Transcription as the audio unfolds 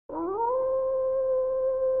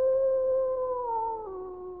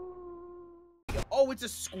Oh, it's a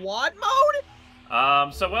squad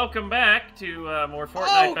mode? So welcome back to more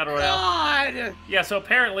Fortnight Battle Royale. God! Yeah, so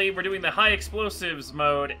apparently we're doing the high explosives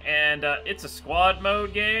mode, and it's a squad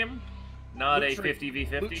mode game, not a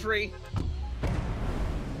 50v50. Loot tree.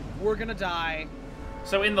 We're gonna die.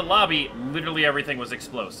 So in the lobby, literally everything was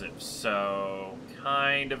explosives, so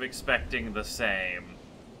kind of expecting the same.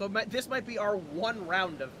 So this might be our one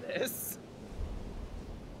round of this.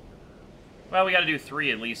 Well, we gotta do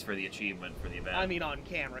 3 at least for the achievement for the event. I mean on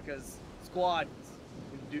camera, because squads,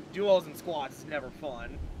 duos and squads is never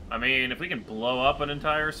fun. I mean, if we can blow up an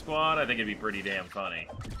entire squad, I think it'd be pretty damn funny.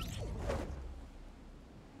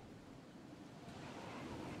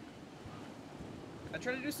 I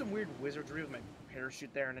tried to do some weird wizardry with my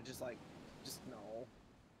parachute there, and it just no.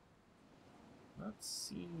 Not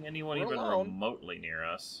seeing anyone We're even alone. remotely near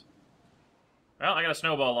us. Well, I got a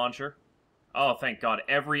snowball launcher. Oh, thank God.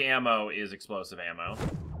 Every ammo is explosive ammo.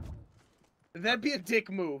 That'd be a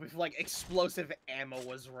dick move if, like, explosive ammo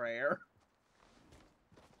was rare.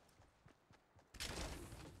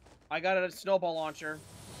 I got a snowball launcher.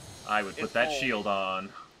 I would put It's that old. shield on.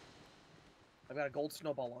 I've got a gold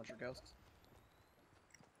snowball launcher, Ghost.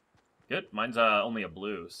 Good. Mine's only a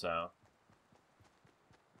blue, so...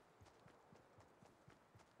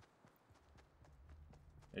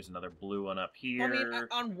 There's another blue one up here. I mean,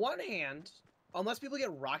 on one hand, unless people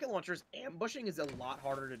get rocket launchers, ambushing is a lot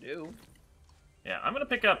harder to do. Yeah, I'm gonna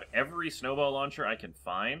pick up every snowball launcher I can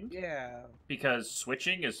find. Yeah. Because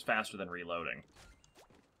switching is faster than reloading.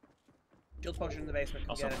 Shield potion in the basement.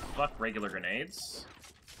 Come Also, get it. fuck regular grenades.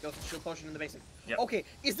 Ghost, shield potion in the basement. Yep. Okay,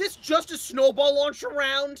 is this just a snowball launcher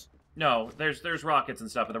round? No, there's rockets and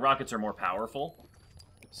stuff, but the rockets are more powerful.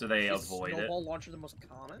 So they Is avoid it. snowball launcher the most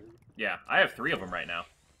common? Yeah, I have 3 of them right now.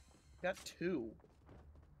 Got 2.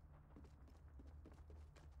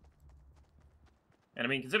 And I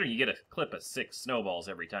mean, considering you get a clip of 6 snowballs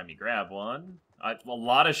every time you grab one, a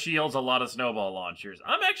lot of shields, a lot of snowball launchers.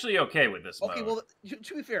 I'm actually okay with this mode. Okay, well,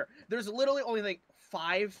 to be fair, there's literally only like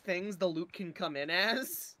 5 things the loot can come in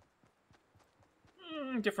as.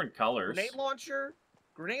 Different colors.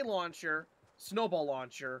 Grenade launcher, snowball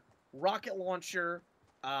launcher, rocket launcher.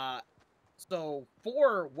 So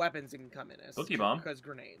 4 weapons it can come in as. Boogie bomb. Because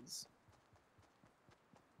grenades.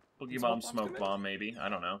 Boogie bomb, smoke bomb, maybe. I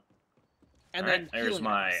don't know. And All then right, there's healing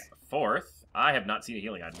my items. 4th. I have not seen a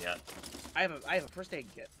healing item yet. I have a first aid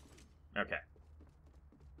kit. Okay.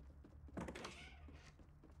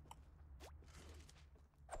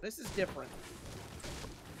 This is different.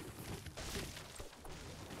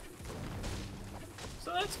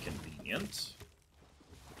 So that's convenient.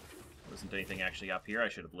 Wasn't anything actually up here. I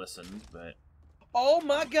should have listened, but... Oh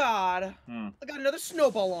my god! I got another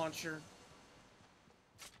snowball launcher.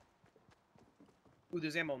 Ooh,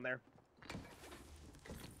 there's ammo in there.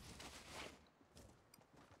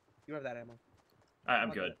 You have that ammo.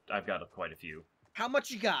 I'm good. I've got quite a few. How much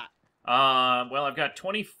you got? Well, I've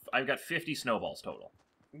got 50 snowballs total.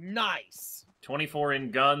 Nice. 24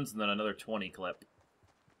 in guns, and then another 20 clip.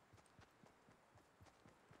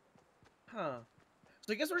 Huh.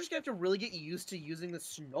 So I guess we're just gonna have to really get used to using the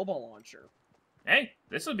snowball launcher. Hey,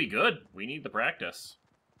 this would be good. We need the practice.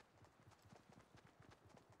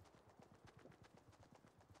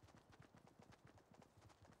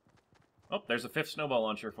 Oh, there's a 5th snowball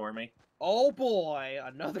launcher for me. Oh boy,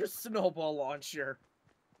 another snowball launcher.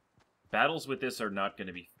 Battles with this are not going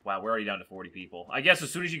to be... Wow, we're already down to 40 people. I guess as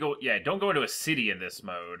soon as you go... Yeah, don't go into a city in this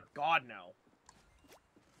mode. God, no.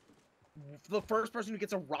 The first person who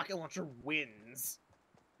gets a rocket launcher wins.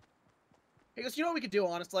 Hey, guys, you know what we could do,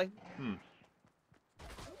 honestly?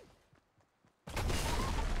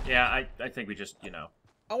 Yeah, I think we just, you know...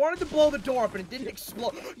 I wanted to blow the door up and it didn't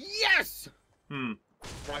explode. Yes!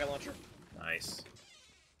 Rocket launcher. Nice.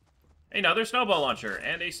 Another snowball launcher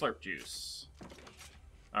and a slurp juice.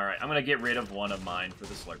 Alright, I'm gonna get rid of one of mine for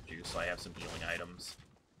the slurp juice so I have some healing items.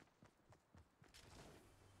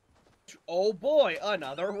 Oh boy,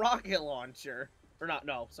 another rocket launcher. Or not,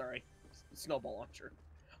 no, sorry. Snowball launcher.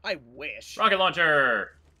 I wish. Rocket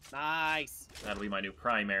launcher! Nice. That'll be my new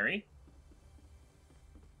primary.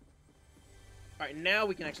 Alright, now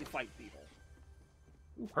we can actually fight people.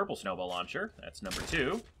 Ooh, purple snowball launcher. That's number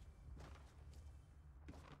 2.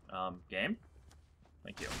 Game?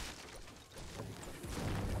 Thank you.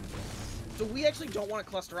 So we actually don't want to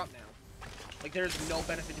cluster up now. Like, there's no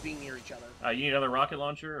benefit to being near each other. You need another rocket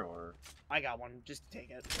launcher, or...? I got one. Just take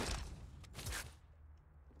it.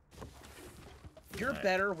 If you're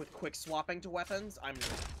better with quick swapping to weapons, I'm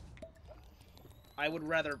not. I would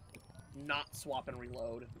rather not swap and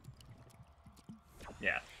reload.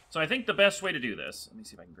 Yeah. So I think the best way to do this... Let me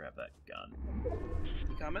see if I can grab that gun.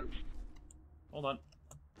 You coming? Hold on.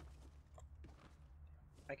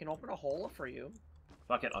 I can open a hole for you.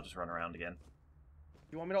 Fuck it, I'll just run around again.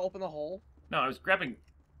 You want me to open the hole? No, I was grabbing...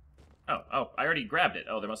 Oh, I already grabbed it.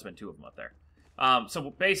 Oh, there must have been 2 of them up there. So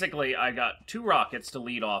basically, I got 2 rockets to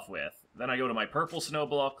lead off with. Then I go to my purple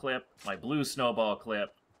snowball clip, my blue snowball clip,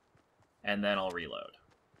 and then I'll reload.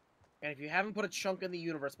 And if you haven't put a chunk in the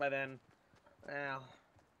universe by then, well...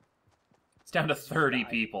 It's down to 30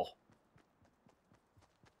 people.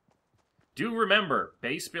 Do remember,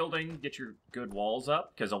 base building, get your good walls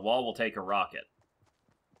up, because a wall will take a rocket.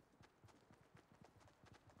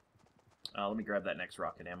 Let me grab that next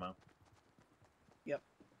rocket ammo. Yep.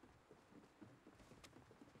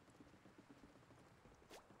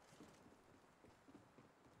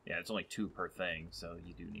 Yeah, it's only 2 per thing, so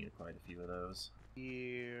you do need quite a few of those.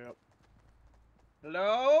 Yep.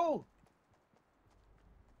 Hello?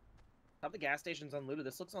 Have the gas station's unlooted.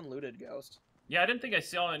 This looks unlooted, Ghost. Yeah, I didn't think I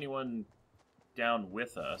saw anyone down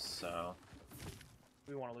with us, so...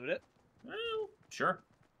 We want to loot it? Well, sure.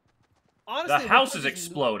 Honestly, the house is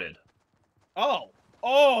exploded. Oh!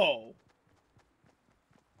 Oh!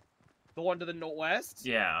 The one to the northwest?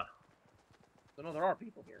 Yeah. So no, there are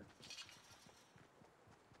people here.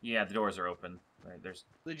 Yeah, the doors are open. Right, there's...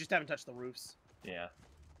 They just haven't touched the roofs. Yeah.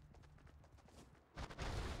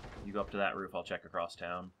 You go up to that roof, I'll check across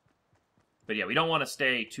town. But yeah, we don't want to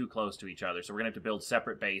stay too close to each other, so we're going to have to build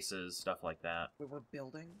separate bases, stuff like that. Wait, we're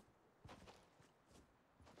building?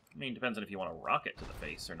 I mean, depends on if you want a rocket to the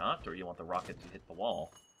face or not, or you want the rocket to hit the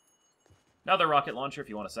wall. Another rocket launcher if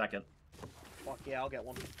you want a second. Fuck yeah, I'll get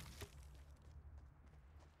one.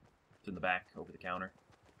 It's in the back, over the counter.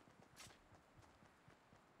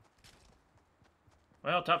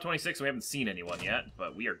 Well, top 26, we haven't seen anyone yet,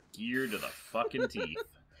 but we are geared to the fucking teeth.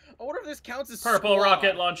 I wonder if this counts as Purple squad.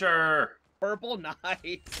 rocket launcher! Purple,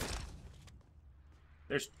 nice.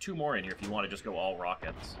 There's 2 more in here if you want to just go all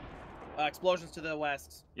rockets. Explosions to the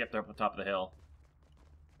west. Yep, they're up on top of the hill.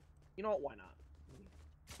 You know what? Why not?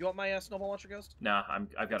 You want my snowball launcher, Ghost? Nah,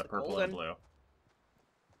 I've got a purple golden. and blue.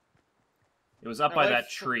 It was up by that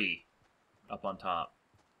tree, up on top.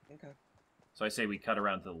 Okay. So I say we cut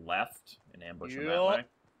around to the left and ambush them that Yup. way.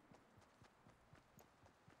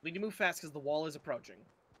 We need to move fast because the wall is approaching.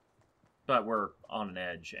 But we're on an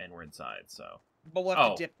edge and we're inside, so... But we'll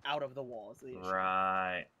have to dip out of the wall is the issue.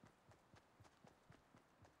 Right.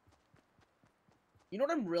 You know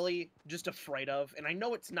what I'm really just afraid of? And I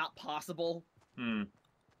know it's not possible.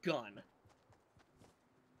 Gun.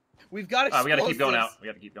 We've got to we gotta keep going out. We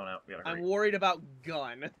gotta keep going out. We gotta hurry. I'm worried about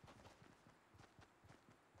gun. I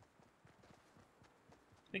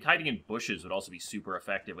think hiding in bushes would also be super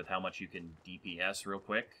effective with how much you can DPS real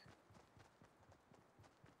quick.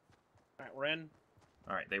 Alright, we're in.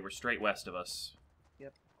 Alright, they were straight west of us.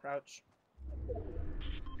 Yep, crouch.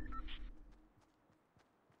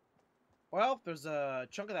 Well, there's a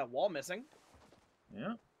chunk of that wall missing.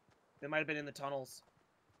 Yeah. They might have been in the tunnels.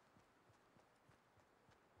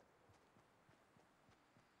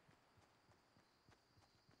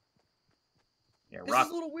 Yeah, This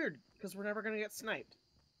is a little weird, because we're never going to get sniped.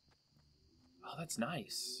 Oh, that's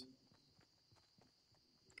nice.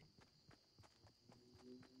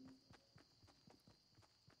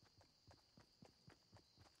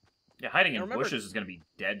 Yeah, hiding in bushes is going to be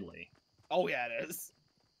deadly. Oh, yeah, it is.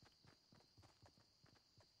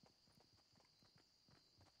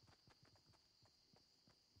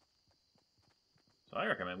 So I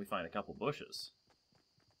recommend we find a couple bushes.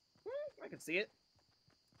 I can see it.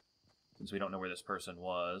 Since we don't know where this person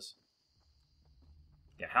was.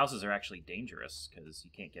 Yeah, houses are actually dangerous, because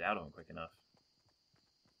you can't get out of them quick enough.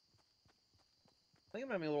 I think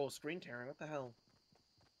I'm having a little screen tearing. What the hell?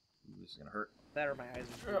 Ooh, this is going to hurt. That or my eyes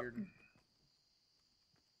are weird.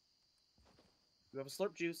 You have a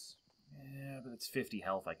slurp juice. Yeah, but it's 50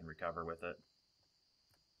 health I can recover with it.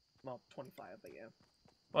 Well, 25, but yeah.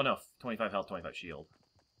 Well, no, 25 health, 25 shield.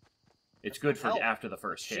 It's good for after the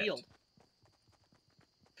first hit. Shield.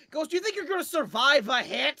 Ghost, do you think you're going to survive a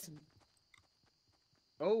hit?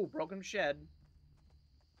 Oh, broken shed.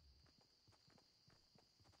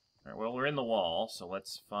 Alright, well, we're in the wall, so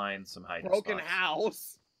let's find some hiding Broken spots.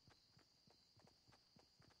 house.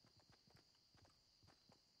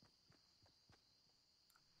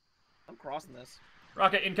 I'm crossing this.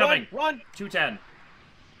 Rocket incoming! Run! 210.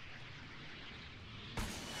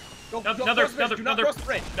 Go,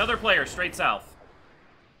 Another player straight south.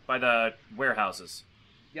 By the warehouses.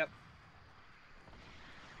 Yep.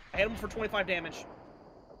 I hit him for 25 damage.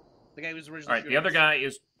 The guy who was originally Alright, the other guy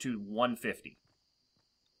is to 150.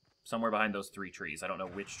 Somewhere behind those 3 trees. I don't know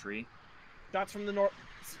which tree. Shots from the north.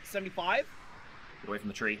 75? Get away from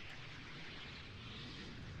the tree.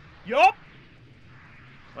 Yup!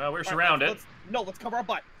 Well, we're surrounded. Let's cover our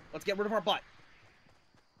butt. Let's get rid of our butt.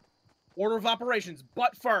 Order of operations,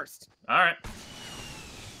 butt first. All right.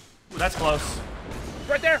 Ooh, that's close.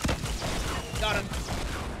 Right there. Got him.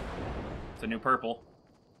 It's a new purple.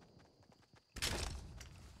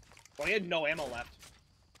 Well, he had no ammo left.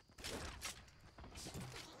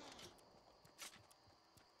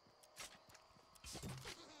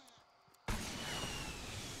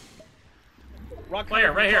 Rock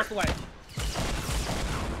player, right here. Away.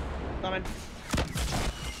 Coming.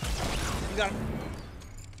 You got him.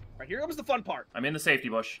 Alright, here comes the fun part. I'm in the safety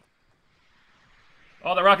bush.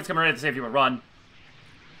 Oh, the rocket's coming right at the safety bush. Run.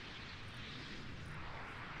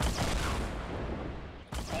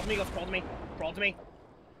 Crawl to me, crawl to me. Crawl to me.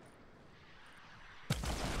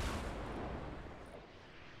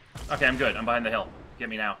 Okay, I'm good. I'm behind the hill. Get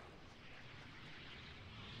me now.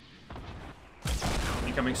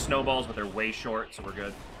 Incoming snowballs, but they're way short, so we're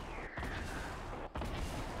good.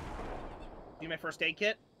 Need my first aid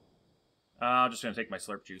kit? I'm just gonna take my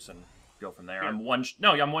slurp juice and go from there. Here. I'm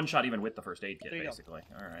one shot even with the first aid kit, There you basically.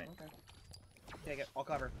 All right. Okay. Take it. I'll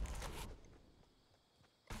cover.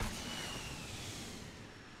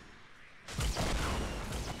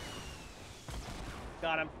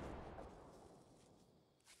 Got him.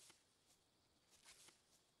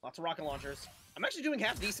 Lots of rocket launchers. I'm actually doing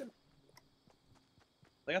half decent.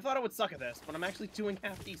 Like, I thought I would suck at this, but I'm actually doing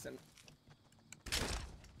half decent.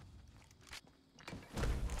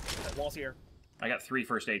 Right, wall's here. I got 3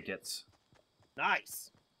 first aid kits.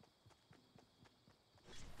 Nice.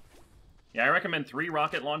 Yeah, I recommend 3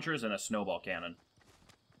 rocket launchers and a snowball cannon.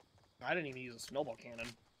 I didn't even use a snowball cannon.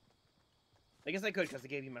 I guess I could because they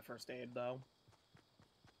gave you my first aid, though.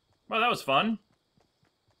 Well, that was fun.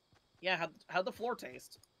 Yeah, how'd the floor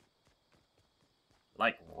taste?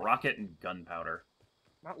 Like rocket and gunpowder.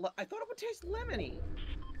 I thought it would taste lemony.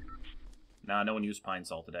 Nah, no one used pine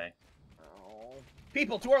salt today. Oh.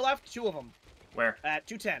 People, to our left, 2 of them. Where? At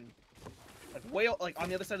 210. Like, way, like, on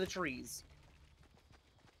the other side of the trees.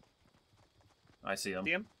 I see them.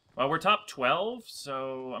 See him? Well, we're top 12,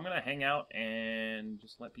 so I'm gonna hang out and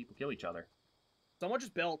just let people kill each other. Someone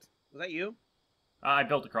just built. Was that you? I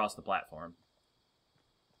built across the platform.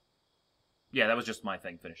 Yeah, that was just my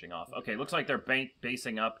thing finishing off. Okay, looks like they're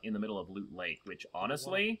basing up in the middle of Loot Lake, which,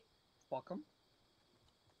 honestly... Fuck them.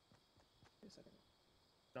 Wait a second.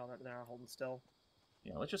 No, they're not holding still.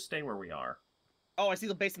 Yeah, let's just stay where we are. Oh, I see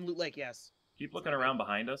the base in Loot Lake, yes. Keep looking around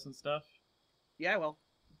behind us and stuff. Yeah, well.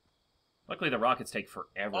 Luckily, the rockets take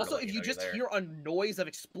forever. Also, if you just hear a noise of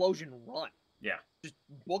explosion, run. Yeah. Just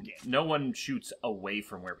book it. No one shoots away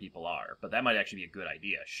from where people are, but that might actually be a good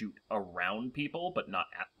idea. Shoot around people, but not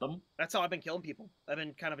at them. That's how I've been killing people. I've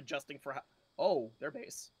been kind of adjusting for how... Oh, their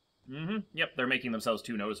base. Mm-hmm. Yep, they're making themselves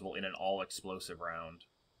too noticeable in an all-explosive round.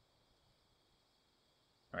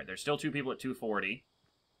 Alright, there's still 2 people at 240.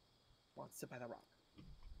 Come on, sit by that rock.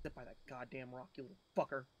 Sit by that goddamn rock, you little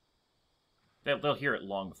fucker. They'll hear it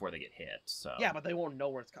long before they get hit, so... Yeah, but they won't know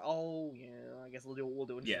where it's... Oh, yeah, I guess we'll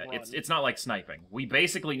do it. Yeah, it's not like sniping. We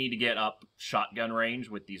basically need to get up shotgun range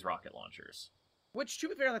with these rocket launchers. Which, to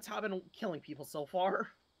be fair, that's how I've been killing people so far.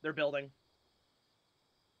 They're building.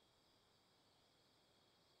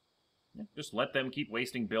 Yeah, just let them keep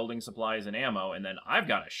wasting building supplies and ammo, and then I've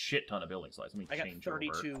got a shit ton of building supplies. Let me change over. I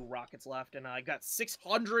got 32 rockets left, and I got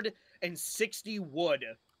 660 wood.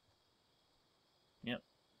 Yep.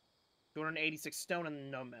 286 stone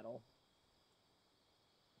and no metal.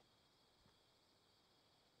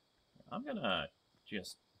 I'm gonna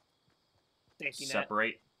just Safety net.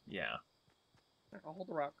 separate. Yeah. I'll hold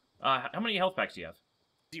the rock. How many health packs do you have?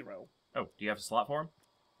 0. Oh, do you have a slot for them?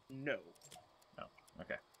 No. Oh,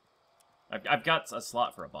 okay. I've got a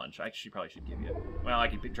slot for a bunch. I actually probably should give you. Well, I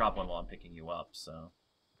could drop one while I'm picking you up. So.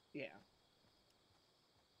 Yeah.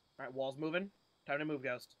 All right, wall's moving. Time to move,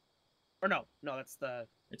 Ghost. Or no, that's the...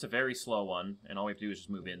 It's a very slow one, and all we have to do is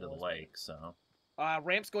just move into the lake, so...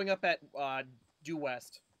 Ramp's going up at, due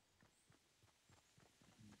west.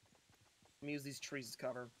 Let me use these trees as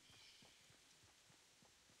cover.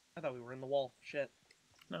 I thought we were in the wall. Shit.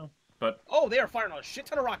 No, but... Oh, they are firing a shit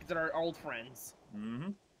ton of rockets at our old friends.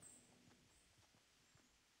 Mm-hmm.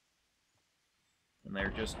 And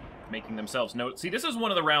they're just making themselves note. See, this is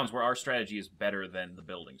one of the rounds where our strategy is better than the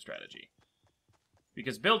building strategy.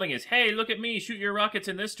 Because building is, hey, look at me, shoot your rockets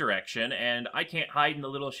in this direction, and I can't hide in the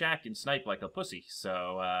little shack and snipe like a pussy.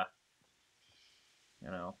 So, you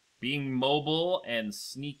know, being mobile and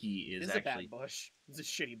sneaky is actually... This is a bad bush. It's a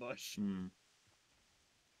shitty bush.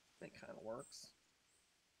 That kind of works.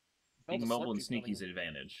 Being mobile and sneaky is an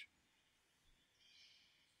advantage.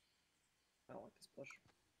 I don't like this bush.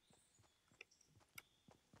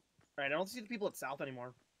 Alright, I don't see the people at south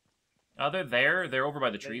anymore. They're there. They're over by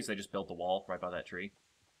the trees. They just built the wall right by that tree.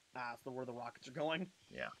 Ah, so where the rockets are going.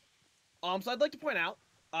 Yeah. So I'd like to point out,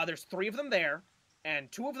 there's 3 of them there,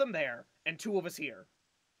 and 2 of them there, and 2 of us here.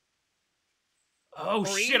 Oh,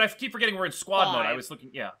 3, shit, I keep forgetting we're in squad 5. mode. I was looking,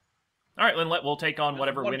 yeah. Alright, then we'll take on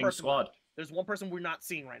whatever winning squad. Left. There's 1 person we're not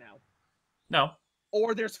seeing right now. No.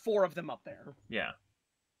 Or there's 4 of them up there. Yeah.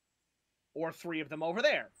 Or 3 of them over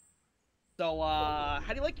there. So, how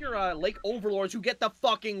do you like your, Lake Overlords who get the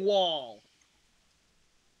fucking wall?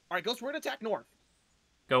 Alright, Ghost, we're gonna attack north.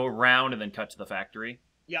 Go around and then cut to the factory.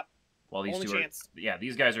 Yep. While these Only two chance. are... Yeah,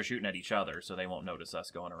 these guys are shooting at each other, so they won't notice us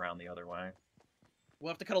going around the other way. We'll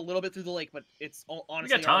have to cut a little bit through the lake, but it's honestly we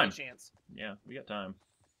got time. our only chance. Yeah, we got time.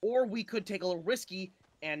 Or we could take a little risky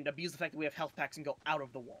and abuse the fact that we have health packs and go out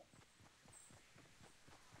of the wall.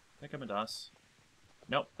 They're coming to us.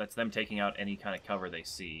 Nope, that's them taking out any kind of cover they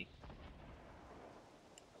see.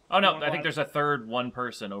 Oh no, I think there's a third 1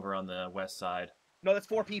 person over on the west side. No, that's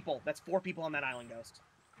 4 people. That's 4 people on that island, Ghost.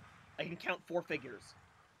 I can count 4 figures.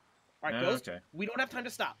 Alright, Ghost, okay. We don't have time to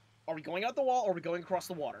stop. Are we going out the wall or are we going across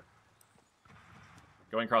the water?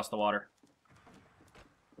 Going across the water.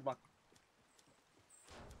 Good luck.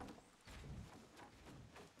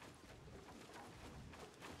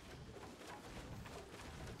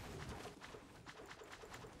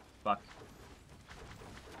 Fuck.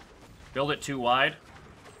 Build it too wide.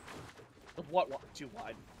 What? Too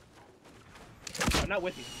wide? I'm not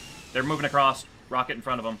with you. They're moving across. Rocket in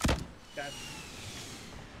front of them. Okay.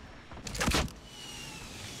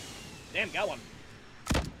 Damn, got one.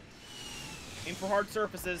 Aim for hard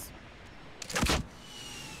surfaces.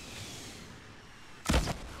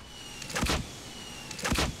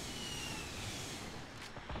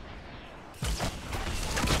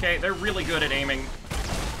 Okay, they're really good at aiming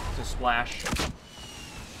to splash.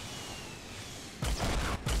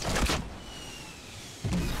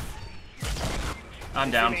 I'm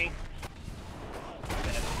down.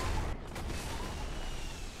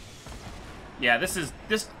 Yeah, this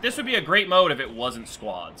would be a great mode if it wasn't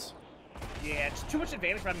squads. Yeah, it's too much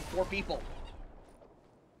advantage for having 4 people.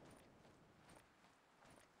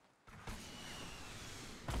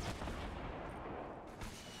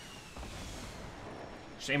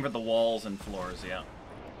 Shame for the walls and floors, yeah.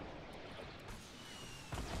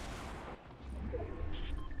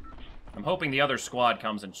 I'm hoping the other squad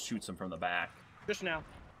comes and shoots them from the back. Just now.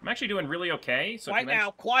 I'm actually doing really okay. So quiet now,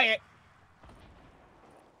 quiet!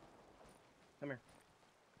 Come here.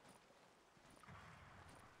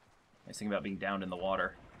 Nice thing about being down in the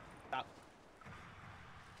water. Stop.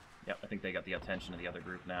 Yep, I think they got the attention of the other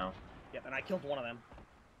group now. Yep, and I killed 1 of them.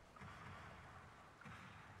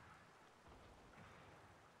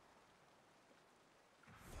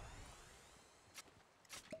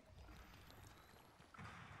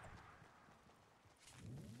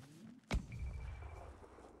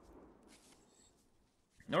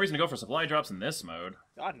 No reason to go for supply drops in this mode.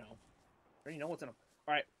 God, no. I already know what's in them.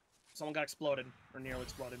 Alright, someone got exploded, or nearly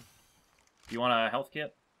exploded. Do you want a health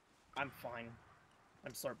kit? I'm fine.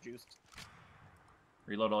 I'm slurp juiced.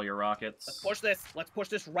 Reload all your rockets. Let's push this. Let's push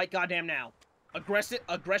this right goddamn now.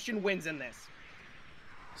 Aggression wins in this.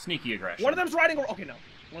 Sneaky aggression. One of them's riding a... Okay, no.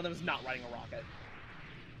 One of them's not riding a rocket.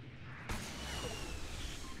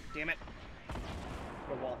 Damn it.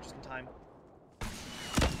 Go wall just in time.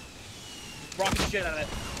 Rocket the shit out of it.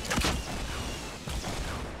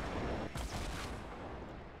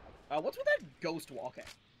 What's with that ghost wall? Okay.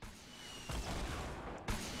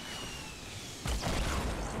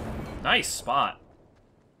 Nice spot.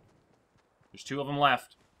 There's 2 of them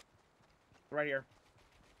left. Right here.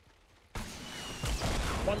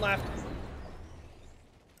 1 left.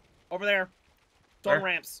 Over there. It's on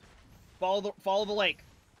ramps. Follow the lake.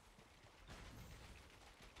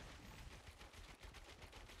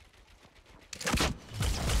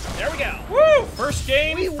 There we go. Woo! First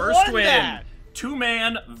game, first win. That.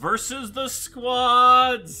 2-man versus the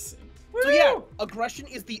squads. Woo! So yeah, aggression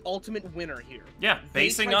is the ultimate winner here. Yeah,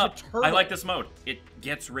 basing tried up. to turtle. I like this mode. It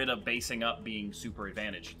gets rid of basing up being super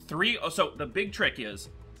advantage. 3. Oh, so the big trick is,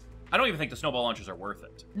 I don't even think the snowball launchers are worth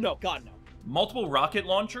it. No, God no. Multiple rocket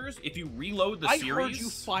launchers. If you reload the series, I heard you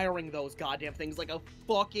firing those goddamn things like a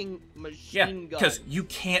fucking machine gun. Yeah, because you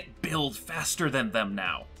can't build faster than them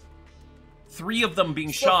now. 3 of them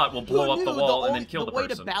being shot will blow up the wall and then kill the person.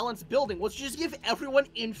 The way to balance building was just give everyone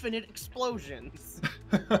infinite explosions.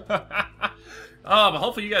 But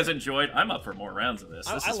hopefully you guys enjoyed. I'm up for more rounds of this.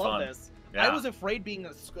 This is fun. I love this. Yeah. I was afraid being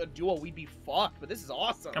a duo we'd be fucked, but this is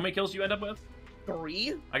awesome. How many kills do you end up with?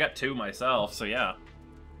 3? I got 2 myself, so yeah.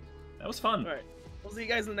 That was fun. Alright. We'll see you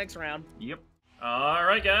guys in the next round. Yep.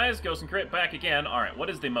 Alright, guys. Ghost and Crit back again. Alright, what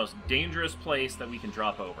is the most dangerous place that we can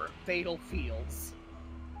drop over? Fatal Fields.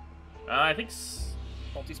 I think...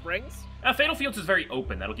 Salty Springs? Fatal Fields is very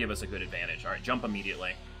open. That'll give us a good advantage. Alright, jump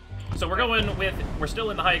immediately. So we're going with... We're still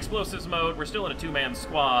in the high explosives mode. We're still in a two-man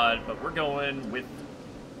squad, but we're going with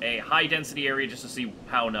a high-density area just to see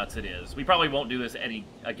how nuts it is. We probably won't do this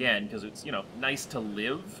again, because it's, you know, nice to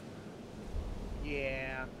live.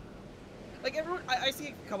 Yeah. Like, everyone... I see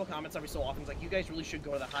a couple comments every so often. It's like, you guys really should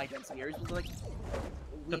go to the high-density areas. But, like,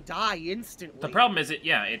 we die instantly. The problem is,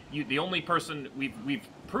 the only person... We've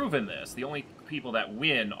proven this. The only people that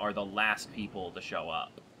win are the last people to show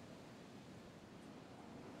up.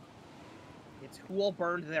 It's who all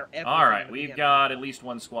burned their everything. Alright, we've got at least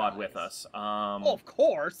one squad with us. Oh, of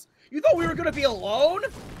course. You thought we were gonna be alone?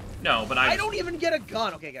 No, but I don't even get a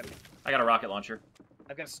gun. Okay, get me. I got a rocket launcher.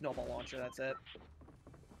 I've got a snowball launcher, that's it.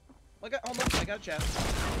 I got a chest.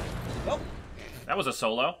 Oh. That was a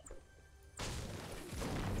solo.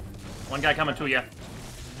 One guy coming to you.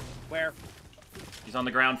 Where? He's on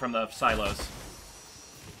the ground from the silos.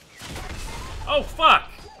 Oh, fuck!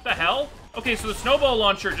 What the hell? Okay, so the snowball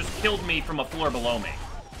launcher just killed me from a floor below me.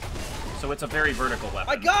 So it's a very vertical weapon.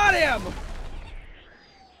 I got him!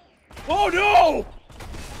 Oh, no!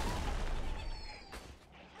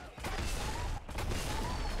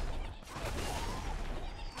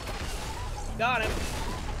 Got him.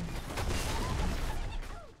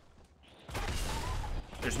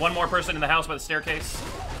 There's one more person in the house by the staircase.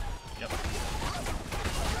 Yep.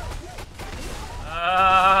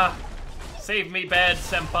 Save me, bad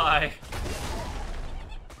senpai.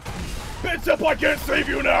 Bad senpai can't save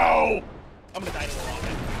you now! I'm gonna die to the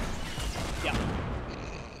rocket. Yeah.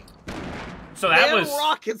 So that was...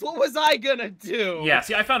 rockets, what was I gonna do? Yeah,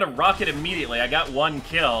 see, I found a rocket immediately. I got one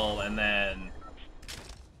kill, and then...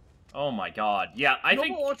 Oh my god. Yeah, I think...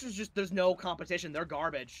 Snowball launchers just, there's no competition. They're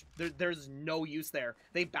garbage. There's no use there.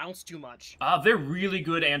 They bounce too much. They're really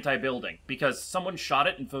good anti-building, because someone shot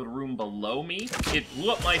it into the room below me, it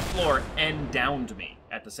blew up my floor and downed me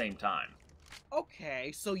at the same time.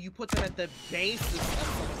 Okay, so you put them at the base of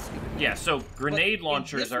something stupid. Yeah, so grenade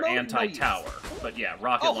launchers are anti-tower, but yeah,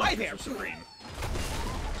 rocket launchers are supreme.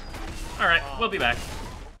 Alright, we'll be back.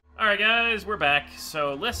 Alright guys, we're back.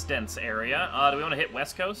 So, less dense area. Do we want to hit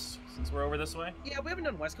West Coast, since we're over this way? Yeah, we haven't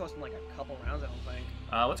done West Coast in like a couple rounds, I don't think.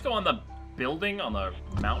 Let's go on the building on the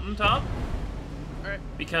mountaintop. Alright.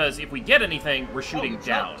 Because if we get anything, we're shooting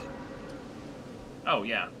down. Jumped. Oh,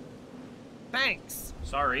 yeah. Thanks.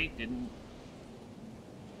 Sorry, didn't...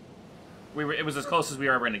 It was as close as we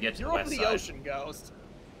were ever going to get to the west side. You're over the ocean, Ghost.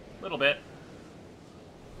 A little bit.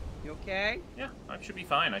 You okay? Yeah, I should be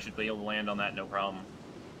fine. I should be able to land on that, no problem.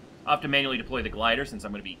 I'll have to manually deploy the glider since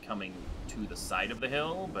I'm going to be coming to the side of the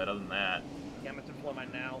hill, but other than that... Yeah, I'm going to deploy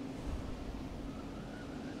mine now.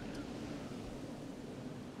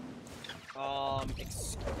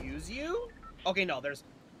 Excuse you? Okay, no, there's...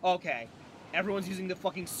 Okay. Everyone's using the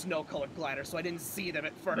fucking snow-colored glider, so I didn't see them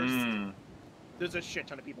at first. There's a shit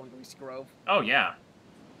ton of people in Greasy Grove. Oh, yeah.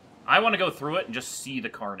 I want to go through it and just see the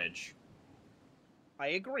carnage. I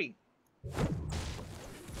agree.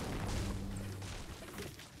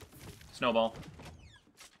 Snowball.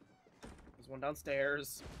 There's one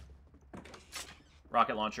downstairs.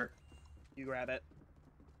 Rocket launcher. You grab it.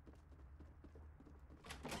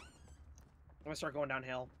 I'm gonna start going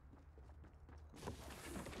downhill.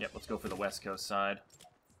 Yep, let's go for the West Coast side.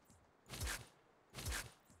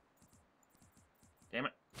 Damn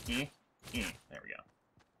it. There we go.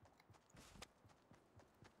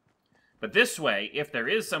 But this way, if there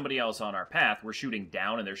is somebody else on our path, we're shooting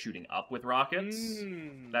down and they're shooing up with rockets.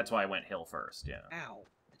 That's why I went hill first, yeah. Ow.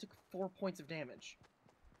 I took 4 points of damage.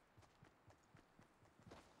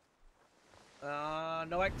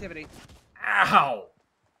 No activity. Ow!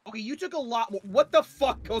 Okay, you took a lot more. What the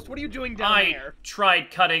fuck, Ghost? What are you doing down there? I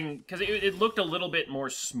tried cutting, because it looked a little bit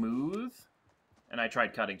more smooth, and I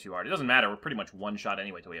tried cutting too hard. It doesn't matter, we're pretty much one-shot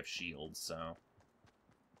anyway till we have shields, so...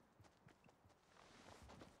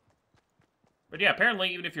 But yeah,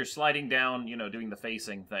 apparently, even if you're sliding down, you know, doing the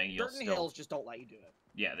facing thing, you'll Certain hills just don't let you do it.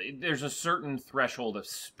 Yeah, there's a certain threshold of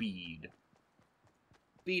speed.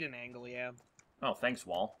 Speed and angle, yeah. Oh, thanks,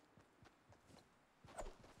 Wall.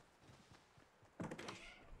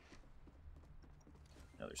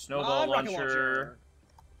 Another snowball launcher.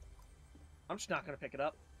 I'm just not gonna pick it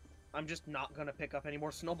up. I'm just not gonna pick up any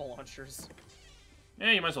more snowball launchers.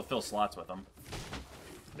 Yeah, you might as well fill slots with them.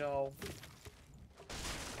 No.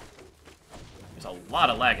 There's a lot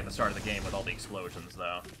of lag at the start of the game with all the explosions,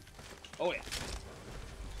 though. Oh, yeah.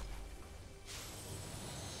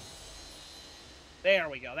 There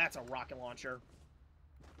we go. That's a rocket launcher.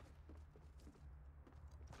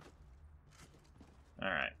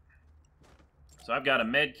 Alright. So I've got a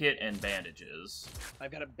med kit and bandages.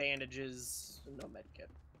 I've got a bandages, no med kit.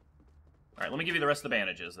 Alright, let me give you the rest of the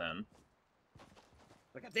bandages then.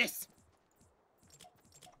 Look at this!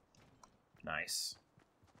 Nice.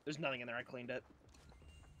 There's nothing in there, I cleaned it.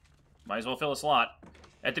 Might as well fill a slot.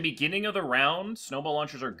 At the beginning of the round, snowball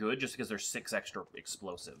launchers are good just because there's 6 extra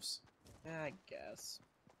explosives. I guess.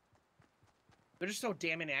 They're just so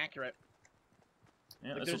damn inaccurate.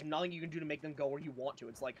 Yeah, like, there's nothing you can do to make them go where you want to.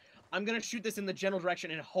 It's like, I'm gonna shoot this in the general direction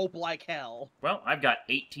and hope like hell. Well, I've got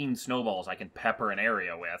 18 snowballs I can pepper an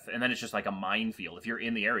area with, and then it's just like a minefield. If you're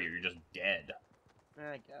in the area, you're just dead.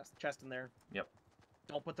 I guess. Chest in there. Yep.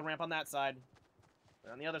 Don't put the ramp on that side.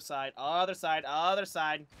 On the other side. Other side. Other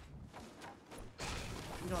side.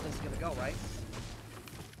 You know how this is gonna go, right?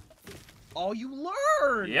 Oh, you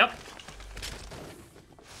learned! Yep.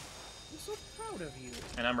 I'm so proud of you.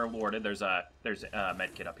 And I'm rewarded. There's a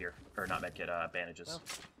med kit up here. Or not med kit, bandages. Well,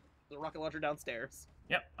 the rocket launcher downstairs.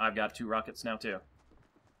 Yep, I've got 2 rockets now, too.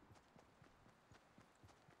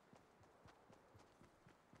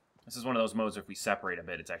 This is one of those modes where if we separate a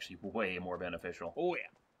bit, it's actually way more beneficial. Oh, yeah.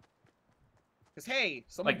 Because, hey,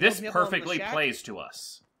 someone like, this blows me up on the perfectly shack. plays to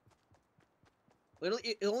us.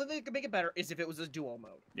 Literally, the only thing that could make it better is if it was a duo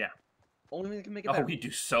mode. Yeah. Only thing that can make it Oh, better. we'd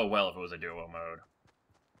do so well if it was a duo mode.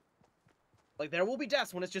 Like, there will be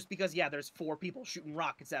deaths when it's just because, yeah, there's 4 people shooting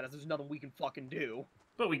rockets at us. There's nothing we can fucking do.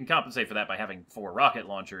 But we can compensate for that by having 4 rocket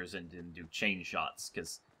launchers and do chain shots,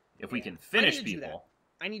 because if we can finish people...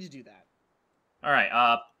 I need to do that.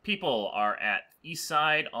 Alright, people are at east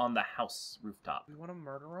side on the house rooftop. We want to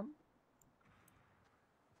murder them?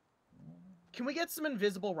 Can we get some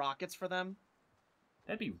invisible rockets for them?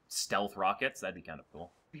 That'd be stealth rockets. That'd be kind of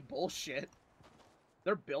cool. Be bullshit.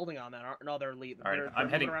 They're building on that, aren't? No, they're leaving. All right, They're I'm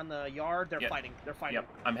heading around the yard. They're Yep. fighting. They're fighting. Yep,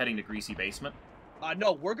 I'm heading to Greasy Basement.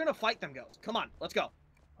 No, we're gonna fight them, Ghost. Come on, let's go.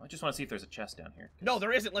 I just want to see if there's a chest down here. No,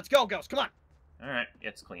 there isn't. Let's go, Ghost. Come on. Alright,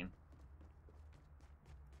 it's clean.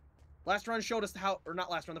 Last run showed us how, or not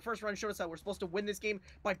last run, the first run showed us how we're supposed to win this game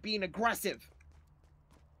by being aggressive.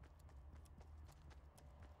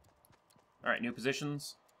 Alright, new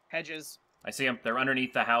positions. Hedges. I see them. They're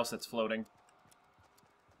underneath the house that's floating.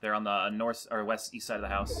 They're on the north or west east side of the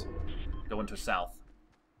house. Going to south.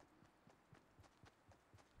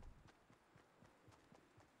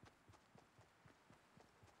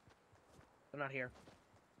 They're not here.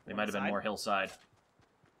 They might have been inside? more hillside.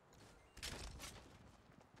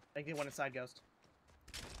 I think they went inside, Ghost.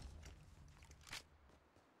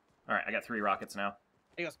 Alright, I got 3 rockets now.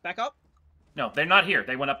 Hey, Ghost, back up. No, they're not here.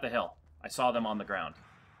 They went up the hill. I saw them on the ground.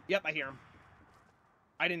 Yep, I hear them.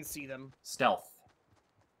 I didn't see them. Stealth.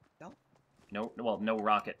 Stealth? No, well, no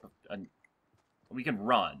rocket. We can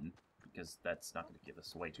run, because that's not going to give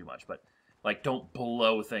us away too much, but, like, don't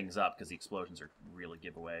blow things up, because the explosions are really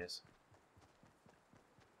giveaways.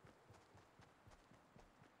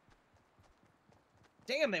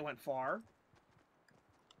 Damn, they went far.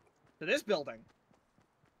 To this building.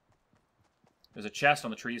 There's a chest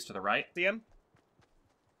on the trees to the right. See him?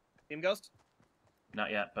 See him, Ghost?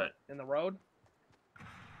 Not yet, but... In the road.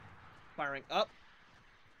 Firing up.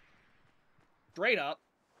 Straight up.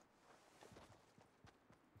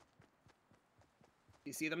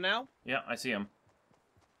 You see them now? Yeah, I see him.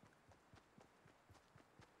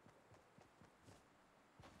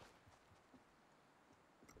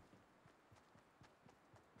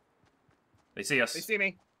 They see us. They see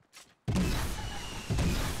me.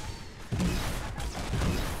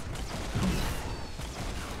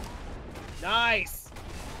 Nice!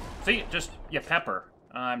 See, just, pepper.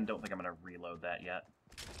 I don't think I'm going to reload that yet.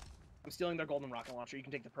 I'm stealing their golden rocket launcher. You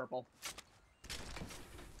can take the purple.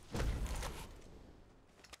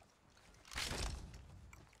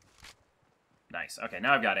 Nice. Okay,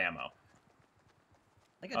 now I've got ammo.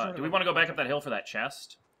 Do we want to go back up that hill for that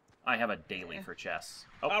chest? I have a daily for chests.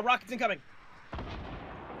 Oh, rockets incoming!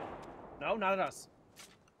 No, not at us.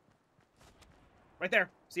 Right there.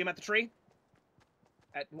 See him at the tree?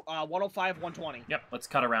 At 105, 120. Yep, let's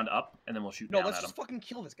cut around up, and then we'll shoot No, down let's at just him. fucking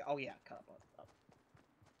kill this guy. Oh, yeah, cut up.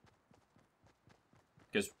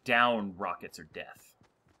 Because down rockets are death.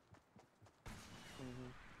 Mm-hmm.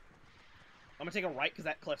 I'm gonna take a right, because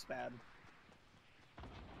that cliff's bad.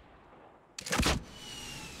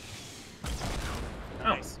 Oh.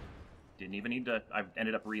 Nice. Didn't even need to... I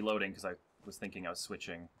ended up reloading, because I was thinking I was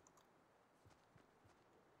switching.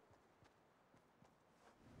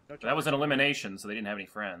 No That was an elimination, so they didn't have any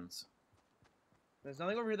friends. There's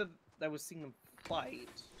nothing over here that was seeing them fight.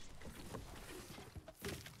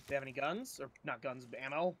 They have any guns? Or not guns, but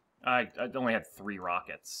ammo? I only had 3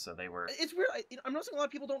 rockets, so they were... It's weird. I'm noticing a lot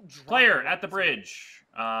of people don't drop Player at rockets. the bridge.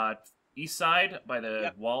 east side by the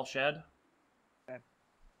Yep. wall shed. Okay.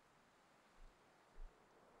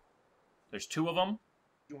 There's 2 of them.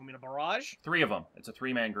 You want me to barrage? 3 of them. It's a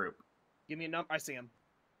 3-man group. Give me a number. I see him.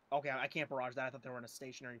 Okay, I can't barrage that. I thought they were in a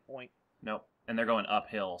stationary point. Nope. And they're going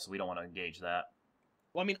uphill, so we don't want to engage that.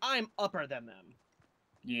 Well, I mean, I'm upper than them.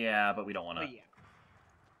 Yeah, but we don't want to. But yeah.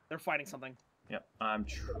 They're fighting something. Yep. I'm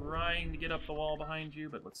trying to get up the wall behind you,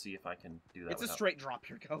 but let's see if I can do that. It's a straight drop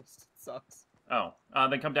here, Ghost. It sucks. Oh.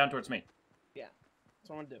 Then come down towards me. Yeah. That's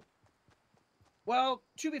what I want to do. Well,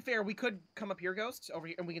 to be fair, we could come up here, Ghost, over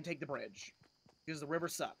here, and we can take the bridge. Because the river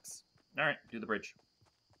sucks. Alright, do the bridge.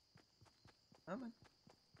 Oh, man.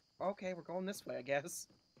 Okay, we're going this way, I guess.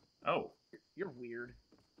 Oh. You're weird.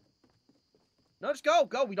 No, just go,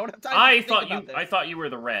 go. We don't have time I to think about this. thought you were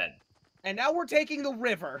the red. And now we're taking the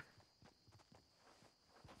river.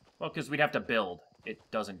 Well, because we'd have to build. It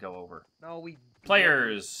doesn't go over. No, we...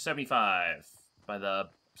 Players, 75. By the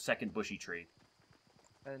second bushy tree.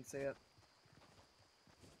 I didn't see it.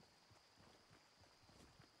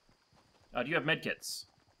 Do you have medkits?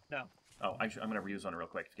 No. Oh, I'm going to reuse one real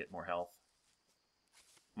quick to get more health.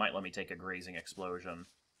 Might let me take a grazing explosion.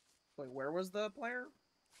 Wait, where was the player?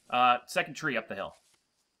 Second tree up the hill.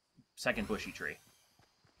 Second bushy tree.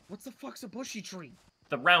 What's the fuck's a bushy tree?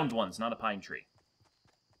 The round one's not a pine tree.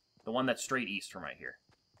 The one that's straight east from right here.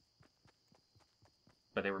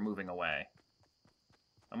 But they were moving away.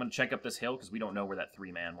 I'm going to check up this hill because we don't know where that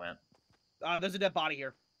 3-man went. There's a dead body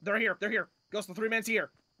here. They're here. They're here. Ghost, the 3-man's here.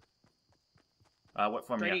 What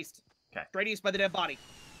form? Straight Yeah. east. Okay. Straight east by the dead body.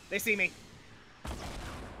 They see me. I'm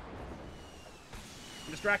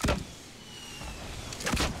distracting them.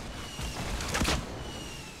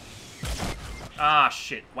 Ah,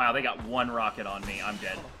 shit. Wow, they got 1 rocket on me. I'm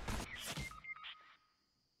dead.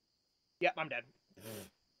 Yep, I'm dead.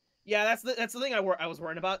 Yeah, that's the thing I was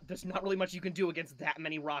worried about. There's not really much you can do against that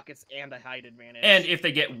many rockets and a height advantage. And if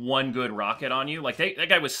they get 1 good rocket on you, like, that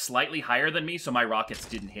guy was slightly higher than me, so my rockets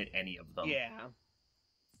didn't hit any of them. Yeah.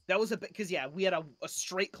 That was a bit... Because, yeah, we had a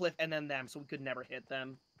straight cliff and then them, so we could never hit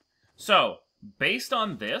them. So, based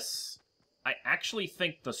on this, I actually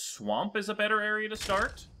think the swamp is a better area to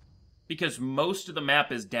start. Because most of the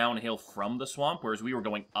map is downhill from the swamp, whereas we were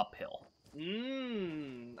going uphill.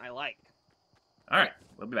 I like. Alright,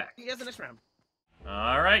 we'll be back. He has the next round.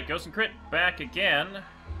 Alright, Ghost and Crit back again.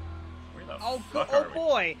 Where the fuck are we?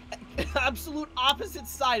 Boy! Absolute opposite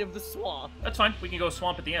side of the swamp. That's fine, we can go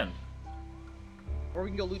swamp at the end. Or we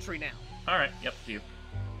can go loot tree now. Alright, yep, see you.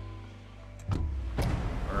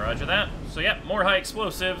 Roger that. So yeah, more high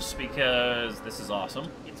explosives, because this is awesome.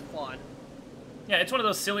 It's fun. Yeah, it's one of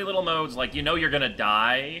those silly little modes, like, you know you're gonna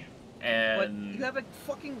die, and... But you have a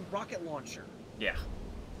fucking rocket launcher. Yeah.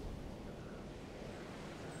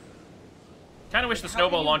 Kind of wish the How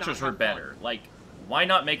snowball can you launchers not were have better. Like, why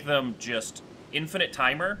not make them just infinite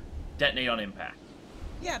timer, detonate on impact?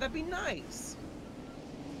 Yeah, that'd be nice.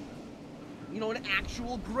 You know, an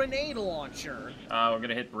actual grenade launcher. We're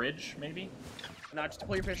gonna hit bridge, maybe? No, just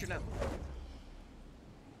pull your parachute now.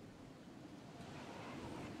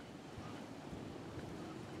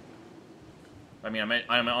 I mean,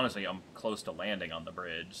 I'm honestly, I'm close to landing on the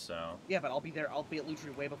bridge, so... Yeah, but I'll be there. I'll be at loot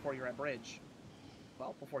tree way before you're at bridge.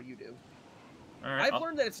 Well, before you do. Alright, I've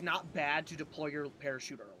learned that it's not bad to deploy your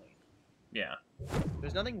parachute early. Yeah.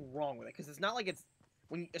 There's nothing wrong with it, because it's not like it's...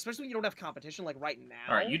 especially when you don't have competition, like right now.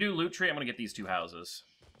 Alright, you do loot tree, I'm gonna get these 2 houses.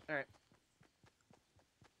 Alright.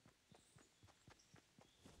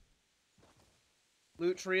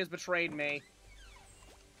 Loot tree has betrayed me.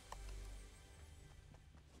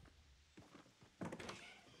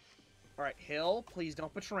 Alright, Hill, please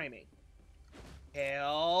don't betray me.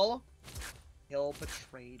 Hill. Hill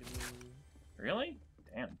betrayed me. Really?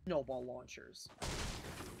 Damn. Snowball launchers.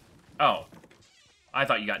 Oh. I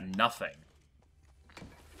thought you got nothing.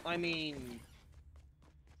 I mean...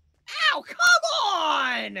 Ow, come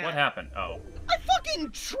on! What happened? Oh. I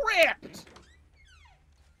fucking tripped!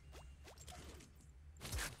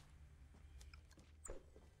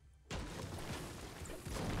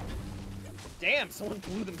 Damn, someone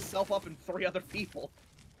blew themselves up and 3 other people.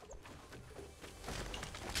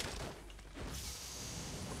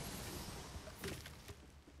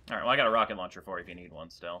 Alright, well, I got a rocket launcher for you if you need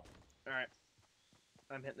one still. Alright.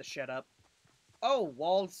 I'm hitting the shed up. Oh,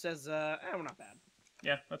 Wall says, we're not bad.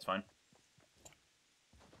 Yeah, that's fine.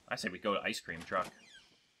 I say we go to ice cream truck.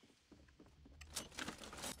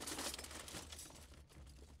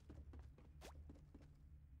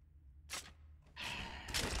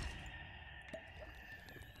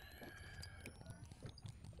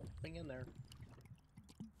 Thing in there.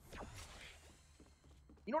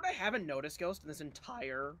 You know what I haven't noticed, Ghost, in this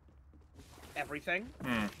entire everything?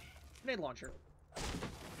 Grenade launcher.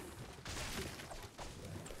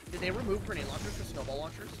 Did they remove grenade launchers for snowball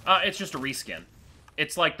launchers? It's just a reskin.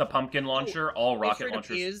 It's like the pumpkin launcher, all rocket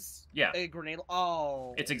launchers. Is yeah. A grenade.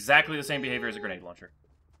 Oh. It's exactly the same behavior as a grenade launcher.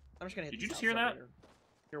 I'm just gonna hit. Did you just hear that?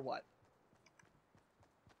 Hear what?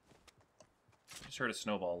 I just heard a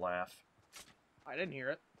snowball laugh. I didn't hear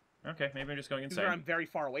it. Okay, maybe I'm just going insane. I'm very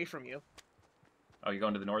far away from you. Oh, you're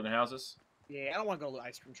going to the northern houses? Yeah, I don't want to go to the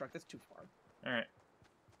ice cream truck. That's too far. Alright.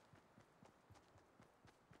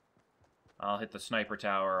 I'll hit the sniper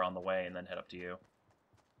tower on the way and then head up to you.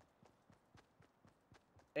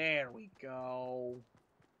 There we go.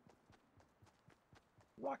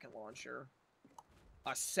 Rocket launcher.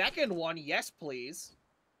 A second one, yes, please.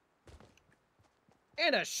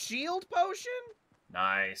 And a shield potion?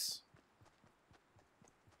 Nice.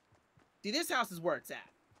 See, this house is where it's at.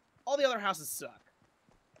 All the other houses suck.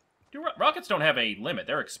 Rockets don't have a limit.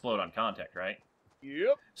 They're explode on contact, right?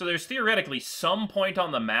 Yep. So there's theoretically some point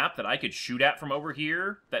on the map that I could shoot at from over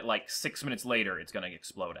here that, like, 6 minutes later it's going to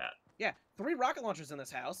explode at. Yeah, 3 rocket launchers in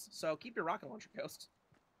this house, so keep your rocket launcher, Ghost.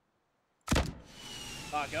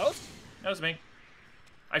 Ghost? That was me.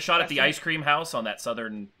 I shot at the ice cream house on that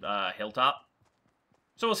southern hilltop.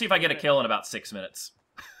 So we'll see if I get a kill in about 6 minutes.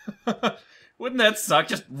 Wouldn't that suck?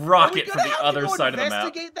 Just rocket from the other side of the map.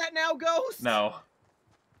 Investigate that now, Ghost? No.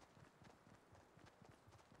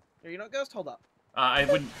 Here, you know what, Ghost? Hold up. I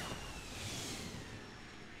wouldn't...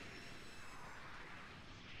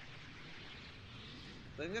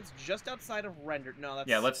 I think that's just outside of rendered. No, that's...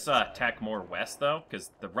 Yeah, let's tack more west, though,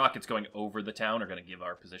 because the rockets going over the town are going to give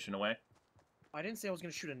our position away. I didn't say I was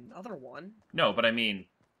going to shoot another one. No, but I mean,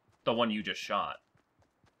 the one you just shot.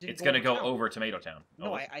 It's going to go over Tomato Town.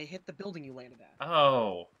 No, I hit the building you landed at.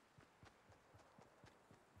 Oh.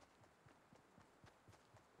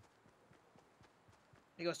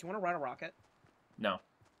 He goes, do you want to ride a rocket? No.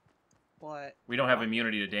 What? We don't have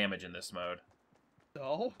immunity to damage in this mode.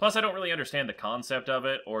 So? Plus, I don't really understand the concept of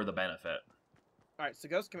it or the benefit. Alright, so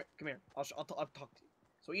Ghost, come here. I'll talk to you.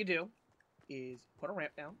 So what you do is put a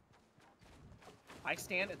ramp down. I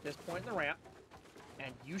stand at this point in the ramp,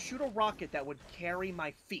 and you shoot a rocket that would carry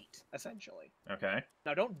my feet, essentially. Okay.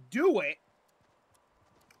 Now, don't do it,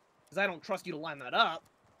 because I don't trust you to line that up.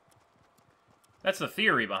 That's the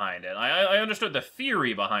theory behind it. I understood the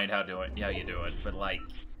theory behind how you do it, but, like,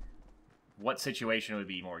 what situation would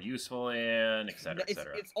be more useful in, etc.,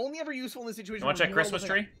 etc. It's only ever useful in the situation You want to check Christmas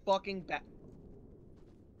tree? Fucking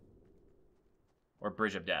or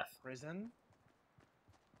Bridge of Death? Prison?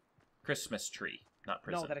 Christmas tree, not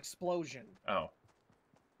prison. No, that explosion. Oh.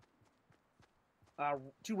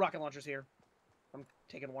 2 rocket launchers here. I'm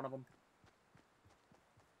taking one of them.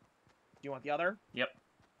 Do you want the other? Yep.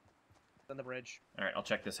 Then the bridge. Alright, I'll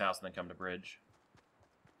check this house and then come to bridge.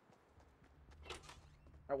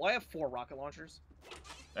 Alright, well, I have 4 rocket launchers.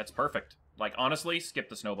 That's perfect. Like, honestly, skip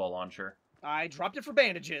the snowball launcher. I dropped it for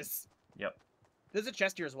bandages. Yep. There's a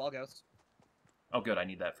chest here as well, Ghost. Oh, good. I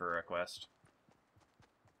need that for a quest.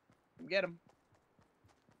 Get him.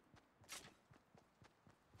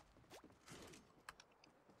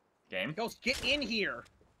 Game? Ghost, get in here.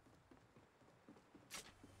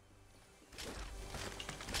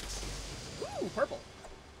 Ooh, purple.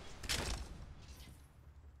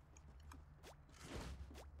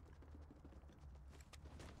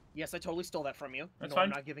 Yes, I totally stole that from you. That's no, fine.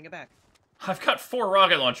 I'm not giving it back. I've got 4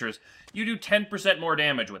 rocket launchers. You do 10% more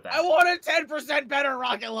damage with that. I want a 10% better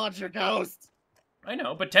rocket launcher, Ghost! I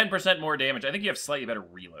know, but 10% more damage. I think you have slightly better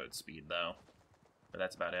reload speed, though. But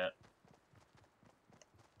that's about it.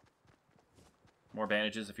 More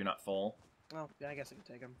bandages if you're not full. Oh, yeah, I guess I can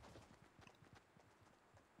take them.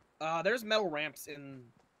 There's metal ramps in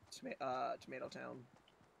Tomato Town.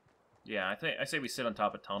 Yeah, I say we sit on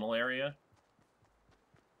top of tunnel area.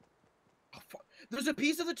 Oh, fuck. There's a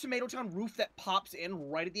piece of the Tomato Town roof that pops in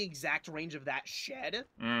right at the exact range of that shed.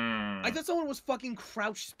 I thought someone was fucking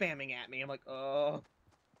crouch spamming at me. I'm like, oh.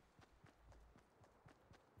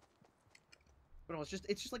 But no, it's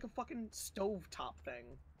just like a fucking stove top thing.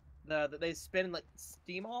 That they spin like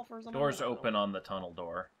steam off or something. Doors open on the tunnel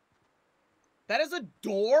door. That is a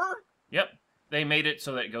door? Yep. They made it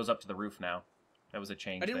so that it goes up to the roof now. That was a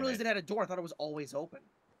change. I didn't realize it had a door. I thought it was always open.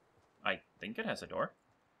 I think it has a door.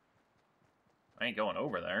 I ain't going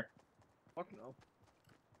over there. Fuck no.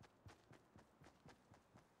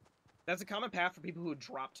 That's a common path for people who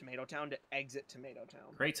drop Tomato Town to exit Tomato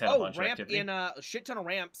Town. Crates had a bunch of ramp activity. in a shit ton of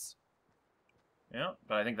ramps. Yeah,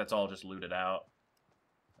 but I think that's all just looted out.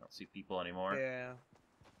 I don't see people anymore. Yeah.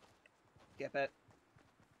 Get it.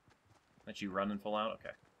 That you running full out?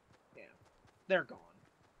 Okay. Yeah. They're gone.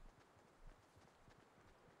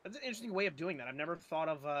 That's an interesting way of doing that. I've never thought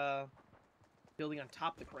of building on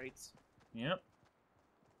top of the crates. Yep.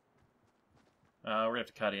 We're gonna have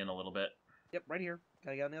to cut in a little bit. Yep, right here.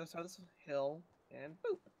 Gotta get on the other side of this hill, and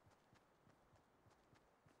boop.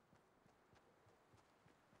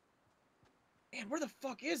 Man, where the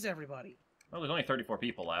fuck is everybody? Well, there's only 34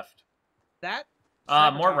 people left. That?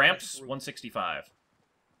 More ramps, 165.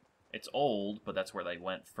 It's old, but that's where they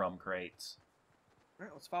went from crates.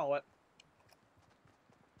 Alright, let's follow it.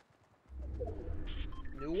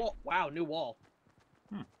 New wall. Wow, new wall.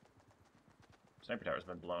 Sniper tower's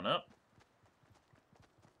been blown up.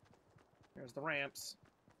 There's the ramps.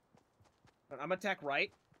 I'm gonna attack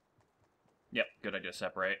right. Yep, good idea to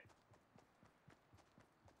separate.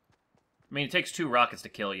 I mean, it takes 2 rockets to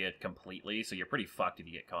kill you completely, so you're pretty fucked if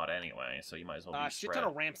you get caught anyway, so you might as well be Shit spread. ton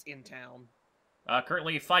of ramps in town.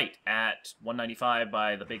 Currently fight at 195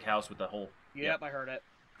 by the big house with the whole... Yep, I heard it.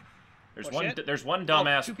 There's one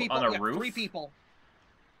dumbass 2 people, on a roof. 3 people.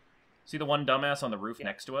 See the one dumbass on the roof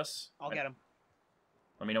next to us? I'll get him.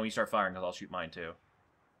 Let me know when you start firing, because I'll shoot mine too.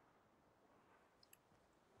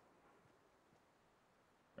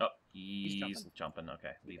 Oh, he's jumping.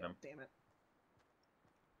 Okay, leave him. Damn it.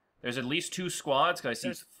 There's at least 2 squads, because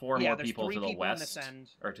I see 4 more people to the west.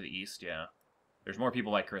 Or to the east, yeah. There's more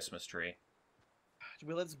people by Christmas tree. Should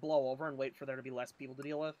we let this blow over and wait for there to be less people to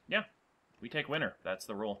deal with? Yeah. We take winner. That's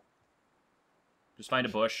the rule. Just find a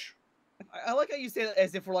bush. I like how you say that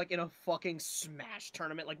as if we're like in a fucking Smash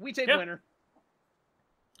tournament. Like, we take winner.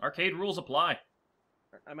 Arcade rules apply.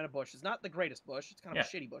 I'm in a bush. It's not the greatest bush. It's kind of a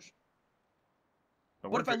shitty bush.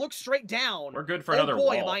 But what if I look straight down? We're good for another wall. Oh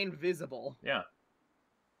boy, wall. am I invisible. Yeah.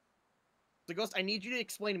 So, Ghost, I need you to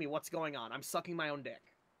explain to me what's going on. I'm sucking my own dick.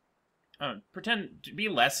 Pretend to be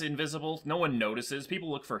less invisible. No one notices.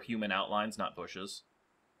 People look for human outlines, not bushes.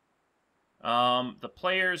 The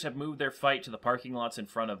players have moved their fight to the parking lots in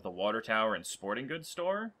front of the water tower and sporting goods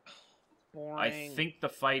store. Boring. I think the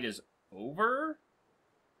fight is over?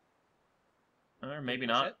 Or maybe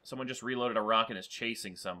not. Someone just reloaded a rocket and is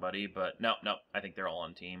chasing somebody, but no, I think they're all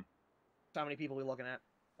on team. How many people are we looking at?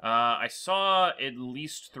 I saw at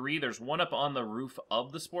least 3. There's 1 up on the roof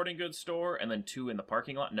of the sporting goods store, and then 2 in the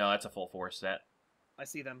parking lot. No, that's a full force set. I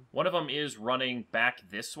see them. One of them is running back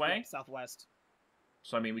this way. Yeah, southwest.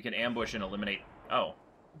 So, I mean, we can ambush and eliminate... Oh.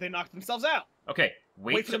 They knocked themselves out. Okay,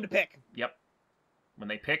 wait for them to pick. Yep. When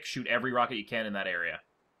they pick, shoot every rocket you can in that area.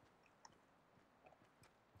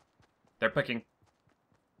 They're picking.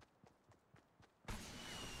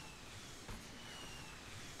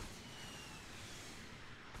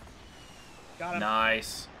 Got him.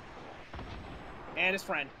 Nice. And his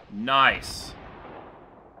friend. Nice.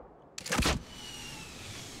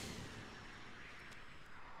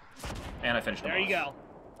 And I finished him There you go.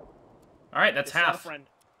 Alright, that's half. Friend.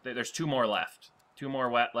 There's 2 more left. 2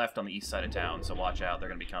 more left on the east side of town, so watch out. They're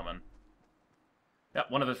going to be coming.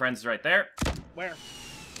 Yep, one of the friends is right there. Where?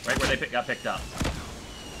 Right where they got picked up.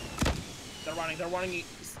 They're running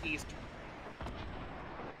east.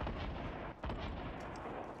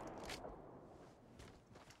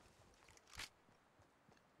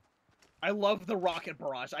 I love the rocket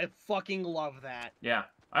barrage. I fucking love that. Yeah.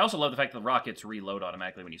 I also love the fact that the rockets reload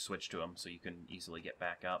automatically when you switch to them, so you can easily get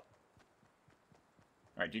back up.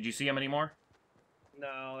 Alright, did you see them anymore?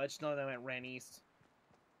 No, I just know that I ran east.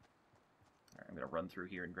 Alright, I'm gonna run through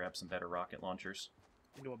here and grab some better rocket launchers.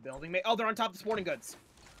 Into a building. Oh, they're on top of sporting goods.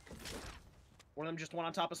 One of them just went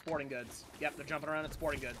on top of sporting goods. Yep, they're jumping around at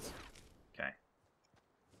sporting goods. Okay.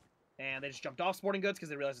 And they just jumped off sporting goods because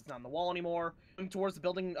they realized it's not on the wall anymore. Going towards the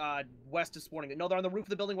building west of sporting goods. No, they're on the roof of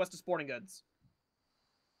the building west of sporting goods.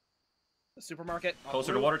 The supermarket.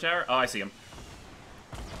 Closer to water tower? Oh, I see him.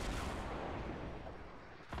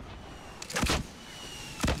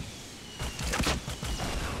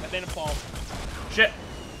 That made him fall. Shit!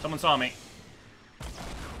 Someone saw me.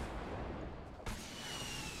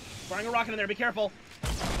 Throwing a rocket in there, be careful.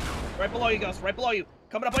 Right below you, Ghost, right below you.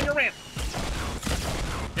 Coming up on your ramp.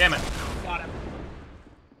 Damn it. Got him.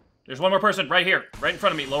 There's one more person right here, right in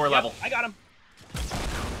front of me, lower level. I got him.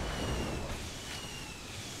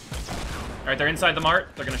 Alright, they're inside the mart.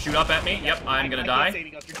 They're gonna shoot up at me. Yep, I'm gonna die. Save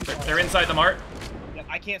you, Ghost. You're too far They're away. inside the mart. Yep,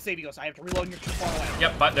 I can't save you, Ghost. I have to reload and you're too far away.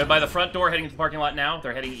 Yep, but they're by the front door heading to the parking lot now.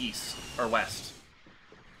 They're heading east, or west.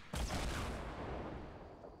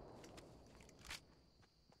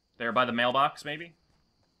 They're by the mailbox, maybe?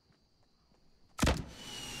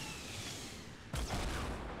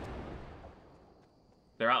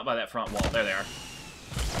 They're out by that front wall. There they are.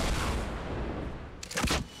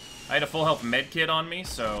 I had a full health med kit on me,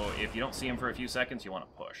 so if you don't see him for a few seconds, you want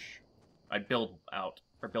to push. I'd build out,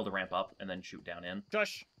 or build a ramp up, and then shoot down in.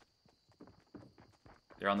 Josh.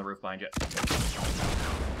 They're on the roof behind you.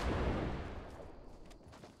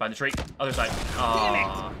 Behind the tree. Other side.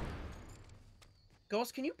 Damn it!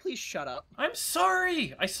 Ghost, can you please shut up? I'm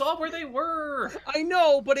sorry! I saw where they were! I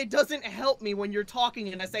know, but it doesn't help me when you're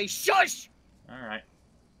talking and I say, shush! Alright.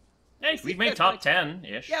 Hey, we've made top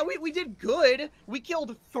 10-ish. Yeah, we did good. We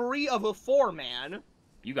killed 3 of a 4, man.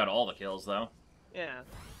 You got all the kills, though. Yeah.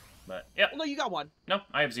 But, yeah. Well, no, you got 1. No,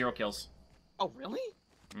 I have 0 kills. Oh, really?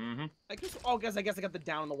 Mm-hmm. I guess I got the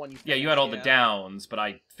down on the one you finished. Yeah, you had all the downs, but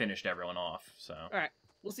I finished everyone off, so... Alright,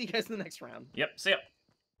 we'll see you guys in the next round. Yep, see ya.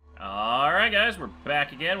 Alright, guys, we're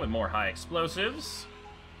back again with more high explosives.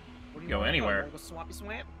 Go anywhere. Go swampy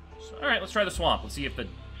swamp? Alright, let's try the swamp. Let's see if the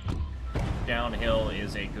downhill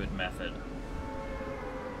is a good method.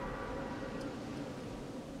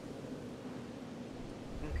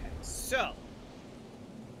 Okay, so...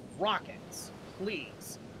 rockets,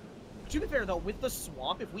 please. To be fair, though, with the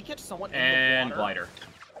swamp, if we catch someone in the water... And glider.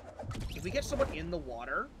 If we catch someone in the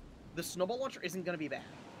water, the snowball launcher isn't going to be bad.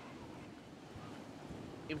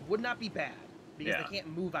 It would not be bad, because they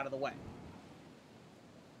can't move out of the way.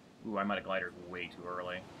 Ooh, I might have glided way too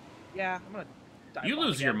early. Yeah, I'm going to die. You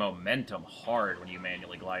lose your momentum hard when you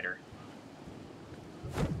manually glider.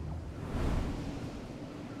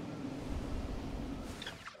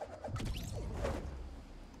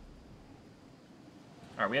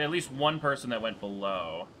 Alright, we had at least one person that went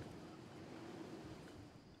below.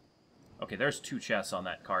 Okay, there's 2 chests on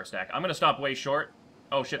that car stack. I'm gonna stop way short.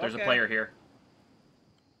 Oh shit, there's a player here.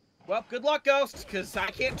 Well, good luck, Ghost, because I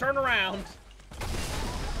can't turn around.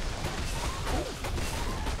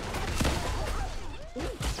 Oh,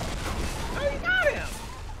 you got him!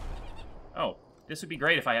 Oh, this would be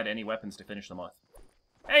great if I had any weapons to finish them with.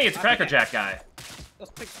 Hey, it's a Cracker Jack guy.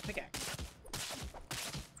 Let's pickaxe.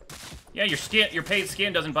 Yeah, your paid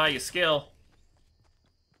skin doesn't buy you skill.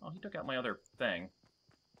 Oh, he took out my other thing.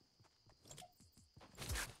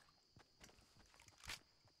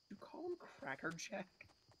 You call him Cracker Jack?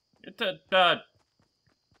 It's the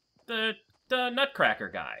Nutcracker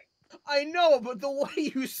guy. I know, but the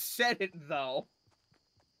way you said it, though.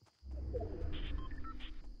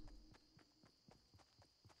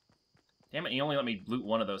 Damn it, he only let me loot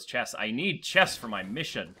one of those chests. I need chests for my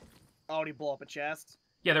mission. Oh, did he blow up a chest?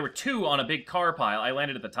 Yeah, there were 2 on a big car pile. I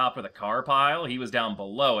landed at the top of the car pile. He was down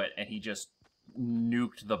below it, and he just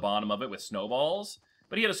nuked the bottom of it with snowballs.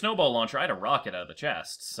 But he had a snowball launcher. I had a rocket out of the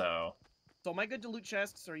chest, so... So am I good to loot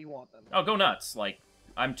chests, or you want them? Oh, go nuts. Like,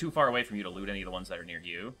 I'm too far away from you to loot any of the ones that are near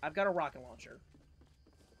you. I've got a rocket launcher.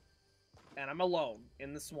 And I'm alone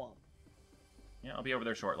in the swamp. Yeah, I'll be over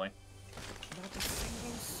there shortly. Not a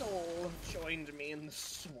single soul joined me in the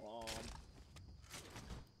swamp.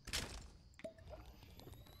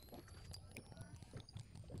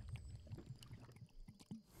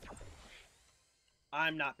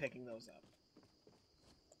 I'm not picking those up.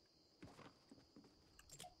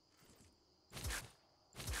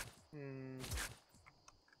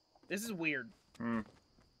 This is weird.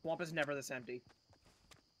 Swamp is never this empty.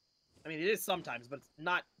 I mean, it is sometimes, but it's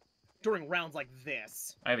not during rounds like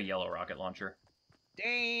this. I have a yellow rocket launcher.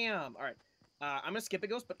 Damn! Alright. I'm gonna skip a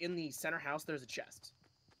ghost, but in the center house, there's a chest.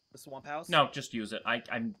 The swamp house. No, just use it.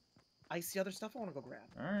 I see other stuff I want to go grab.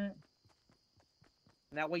 Alright.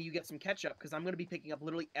 And that way you get some catch-up, because I'm going to be picking up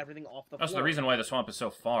literally everything off the floor. Also, the reason why the swamp is so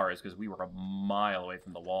far is because we were a mile away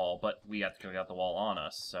from the wall, but we got the wall on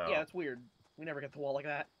us, so... Yeah, that's weird. We never get the wall like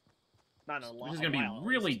that. Not in a lot. This is going to be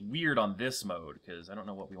really weird on this mode, because I don't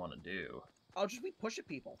know what we want to do. Oh, just be push at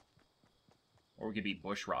people. Or we could be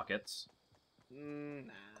bush rockets.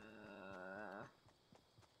 Nah.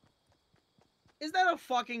 Is that a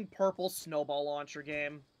fucking purple snowball launcher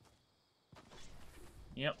game?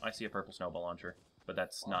 Yep, I see a purple snowball launcher. But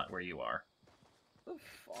that's not where you are. The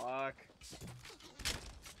fuck?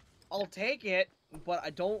 I'll take it, but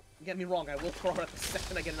I don't get me wrong, I will throw it at the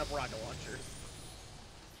second I get enough rocket launchers.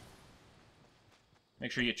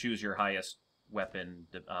 Make sure you choose your highest weapon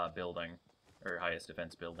building, or highest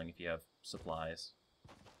defense building if you have supplies.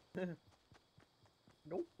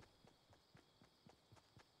 Nope.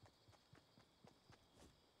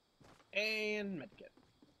 And medkit.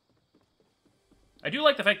 I do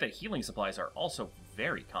like the fact that healing supplies are also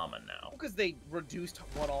very common now. Because they reduced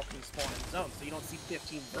what all can spawn in the zone, so you don't see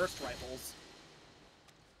 15 burst rifles.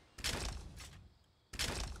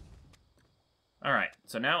 Alright,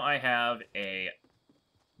 so now I have a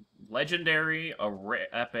legendary, a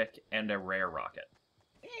epic, and a rare rocket.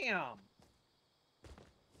 Damn!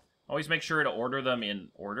 Always make sure to order them in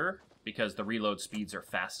order, because the reload speeds are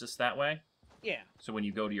fastest that way. Yeah. So when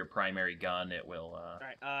you go to your primary gun, it will,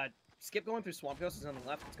 Alright, skip going through Swamp Ghost, there's on the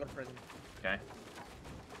left, let's go to prison. Okay.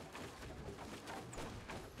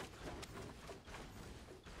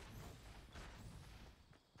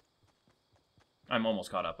 I'm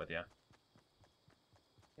almost caught up with you.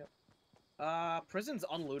 Yep. Prison's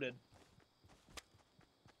unlooted.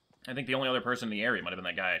 I think the only other person in the area might have been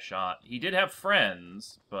that guy I shot. He did have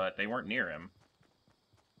friends, but they weren't near him.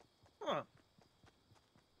 Huh.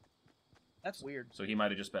 That's weird. So he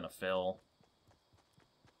might have just been a fill.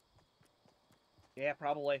 Yeah,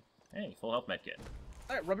 probably. Hey, full health medkit.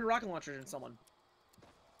 Alright, rub your rocket launchers in someone.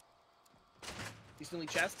 You still need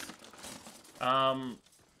chests? Come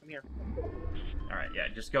here. Alright, yeah,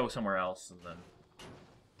 just go somewhere else and then...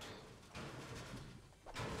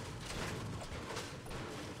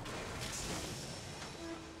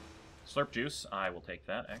 Slurp juice, I will take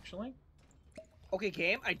that, actually. Okay,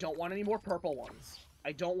 game, I don't want any more purple ones.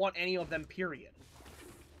 I don't want any of them, period.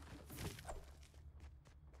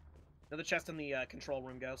 Another chest in the control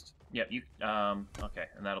room, Ghost. Yep, you, okay,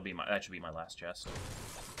 and that should be my last chest.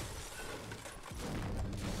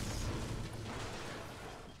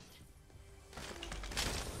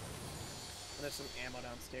 And there's some ammo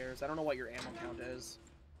downstairs. I don't know what your ammo count is.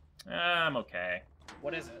 I'm okay.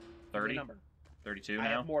 What is it? 30? Number. 32 I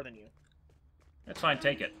now? have more than you. It's fine,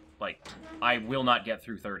 take it. Like, I will not get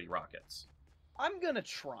through 30 rockets. I'm gonna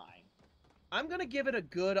try. I'm gonna give it a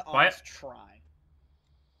good, Quiet. honest try.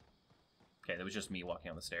 Okay, that was just me walking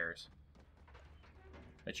on the stairs.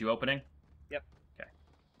 That you opening? Yep. Okay.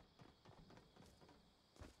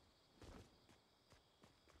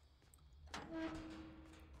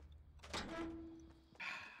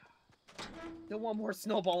 Still want more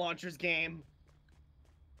snowball launchers, game.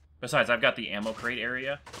 Besides, I've got the ammo crate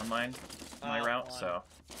area on my route, fun. so...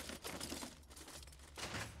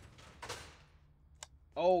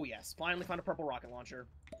 Oh, yes. Finally found a purple rocket launcher.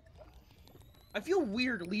 I feel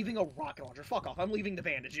weird leaving a rocket launcher. Fuck off. I'm leaving the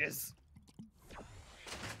bandages.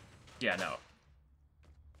 Yeah, no.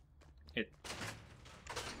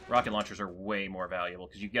 Rocket launchers are way more valuable,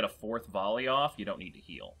 because you get a 4th volley off, you don't need to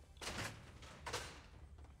heal.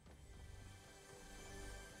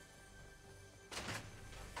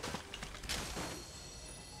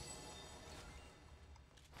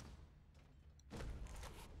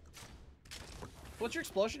 What's your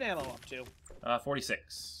explosion ammo up to?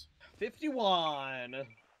 46. 51.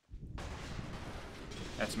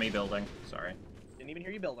 That's me building. Sorry. Didn't even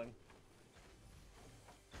hear you building.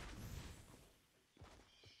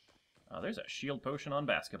 There's a shield potion on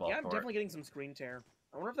basketball Yeah, I'm court. definitely getting some screen tear.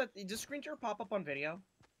 I wonder if that... Does screen tear pop up on video?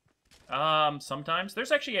 Sometimes.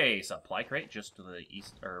 There's actually a supply crate just to the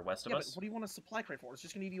east or west of Yeah, us. but what do you want a supply crate for? It's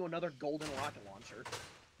just going to give you another golden rocket launcher.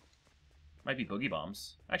 Might be boogie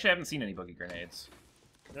bombs. Actually, I haven't seen any boogie grenades.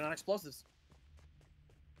 They're not explosives.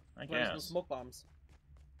 I There's no guess. smoke bombs.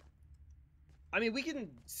 I mean, we can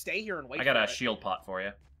stay here and wait I got for a it. shield pot for you.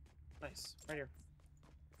 Nice. Right here.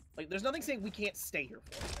 Like, there's nothing saying we can't stay here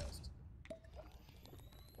for it, Ghost.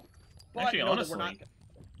 But Actually, know that we're honestly,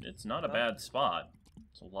 not... it's not a No? bad spot.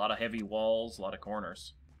 It's a lot of heavy walls, a lot of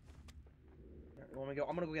corners. You want me to go?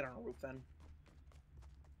 I'm gonna go get on a roof then.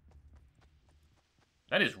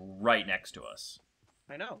 That is right next to us.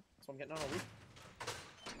 I know. So I'm getting on a roof.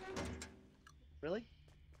 Really?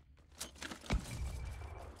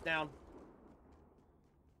 Down.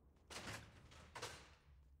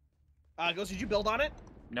 Ghost, did you build on it?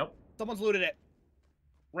 Nope. Someone's looted it.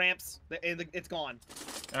 Ramps. It's gone.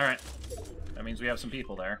 Alright. That means we have some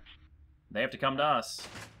people there. They have to come to us.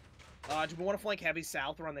 Do we want to flank heavy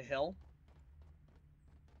south or on the hill?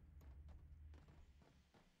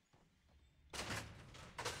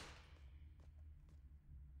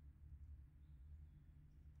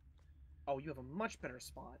 Oh, you have a much better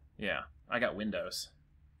spot. Yeah, I got windows.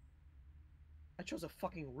 I chose a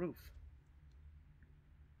fucking roof.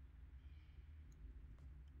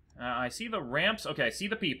 I see the ramps. Okay, I see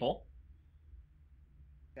the people.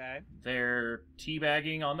 Okay. They're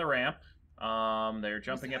teabagging on the ramp. They're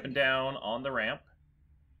jumping up and down on the ramp.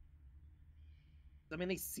 I mean,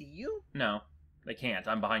 they see you? No, they can't.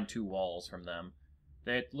 I'm behind 2 walls from them.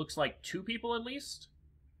 It looks like 2 people at least.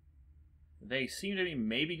 They seem to be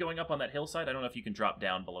maybe going up on that hillside. I don't know if you can drop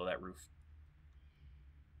down below that roof.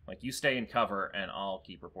 Like, you stay in cover, and I'll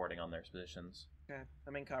keep reporting on their positions. Okay,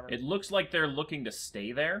 I'm in cover. It looks like they're looking to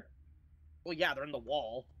stay there. Well, yeah, they're in the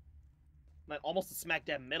wall. Like, almost the smack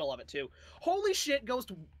dab middle of it, too. Holy shit,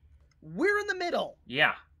 Ghost! We're in the middle!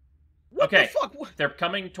 Yeah. What Okay. the fuck? They're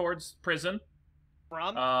coming towards prison.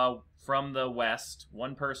 From the west.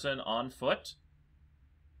 1 person on foot.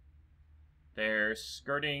 They're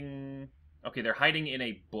skirting... Okay, they're hiding in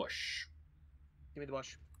a bush. Give me the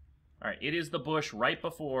bush. Alright, it is the bush right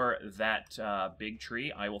before that big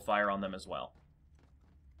tree. I will fire on them as well.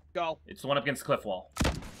 Go. It's the one up against the cliff wall.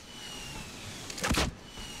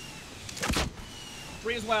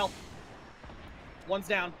 3 as well. One's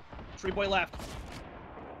down. Tree boy left.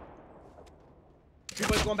 Tree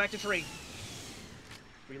boy's going back to tree.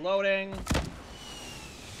 Reloading.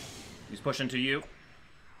 He's pushing to you.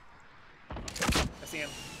 I see him.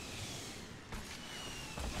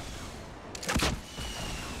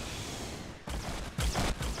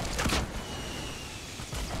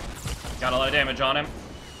 Got a lot of damage on him.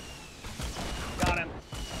 Got him.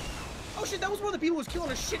 Oh shit, that was one of the people who was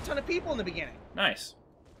killing a shit ton of people in the beginning. Nice.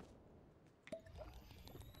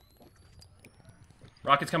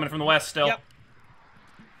 Rockets coming from the west still. Yep.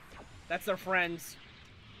 That's their friends.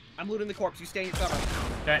 I'm looting the corpse. You stay in your cover.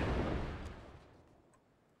 Okay.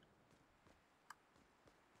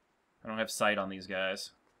 I don't have sight on these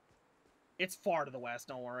guys. It's far to the west,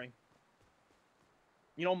 don't worry.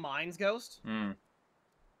 You know mines, Ghost? Hmm.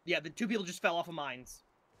 Yeah, the two people just fell off of mines.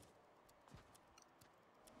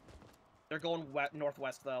 They're going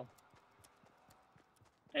northwest, though.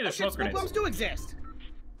 Hey, there's shit, smoke grenades. bombs do exist!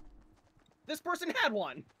 This person had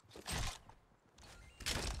one!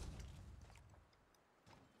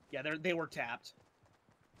 Yeah, they were tapped.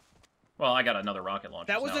 Well, I got another rocket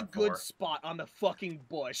launcher. That was a good spot on the fucking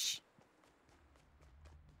bush.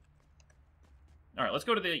 Alright, let's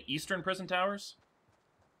go to the eastern prison towers.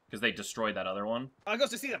 Because they destroyed that other one. Goes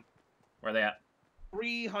to see them. Where are they at?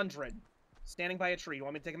 300. Standing by a tree. You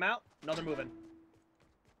want me to take them out? No, they're moving.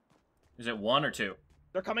 Is it 1 or 2?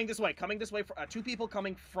 They're coming this way. Coming this way. For, 2 people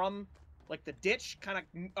coming from, like, the ditch. Kind of...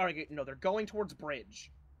 No, they're going towards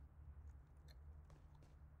bridge.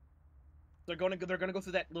 They're gonna go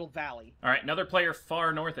through that little valley. Alright, another player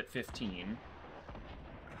far north at 15.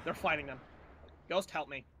 They're fighting them. Ghost, help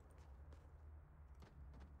me.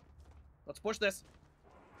 Let's push this.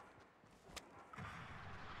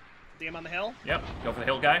 See him on the hill? Yep, go for the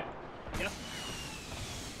hill guy. Yep.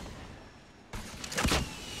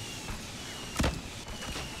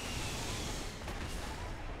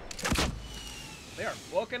 They are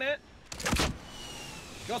booking it.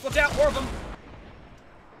 Ghost, watch out! More of them!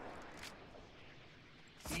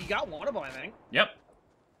 You got one of them, I think. Yep.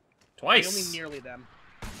 Twice. Only nearly them.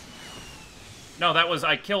 No, that was...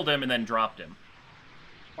 I killed him and then dropped him.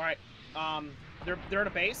 Alright. They're at a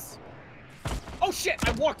base. Oh shit!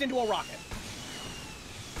 I walked into a rocket.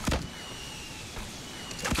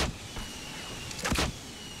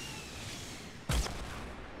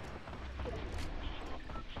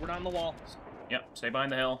 We're down the wall. Yep, stay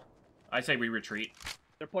behind the hill. I say we retreat.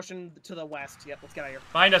 They're pushing to the west. Yep, let's get out of here.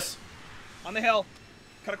 Behind us! On the hill.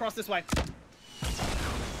 Cut across this way.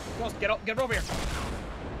 Ghost, get over here.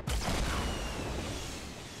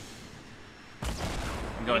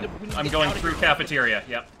 I'm going through cafeteria.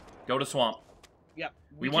 Yep. Go to swamp. Yep.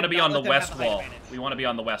 We want to be on the west wall. We want to be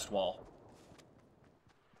on the west wall.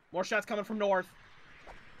 More shots coming from north.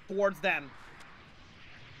 Towards them.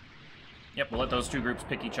 Yep, we'll let those two groups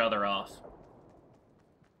pick each other off.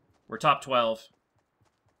 We're top 12.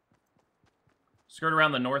 Skirt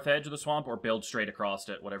around the north edge of the swamp or build straight across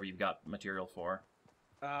it, whatever you've got material for.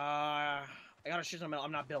 I got a shit ton of...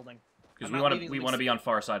 I'm not building. Because we want to be on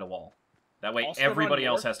far side of wall. That way everybody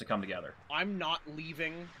else has to come together. I'm not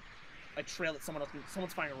leaving a trail that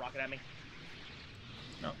someone's firing a rocket at me.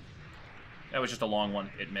 No. That was just a long one.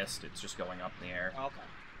 It missed. It's just going up in the air. Okay.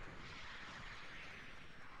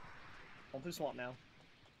 Going through swamp now.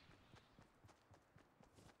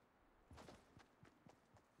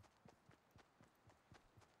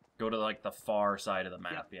 Go to, like, the far side of the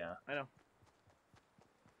map, yeah. I know.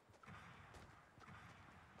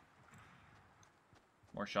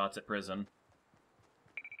 More shots at prison.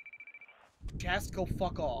 Just go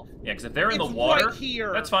fuck off. Yeah, because if they're in the water, right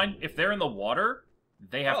here. That's fine. If they're in the water,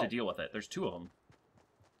 they have to deal with it. There's 2 of them.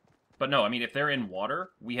 But no, I mean, if they're in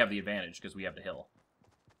water, we have the advantage because we have the hill.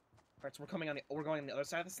 Alright, so we're going on the other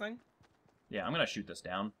side of this thing? Yeah, I'm gonna shoot this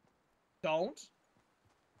down. Don't.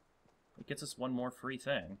 It gets us one more free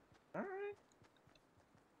thing. Alright.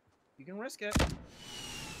 You can risk it. I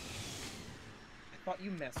thought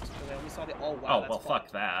you missed, because I only saw the... Oh, wow, oh, well,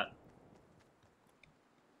 fuck that.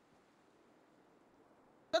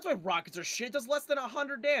 That's why rockets are shit. It does less than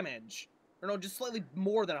 100 damage. Or no, just slightly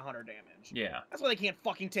more than 100 damage. Yeah. That's why they can't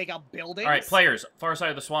fucking take out buildings. Alright, players. Far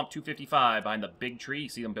side of the swamp, 255, behind the big tree. You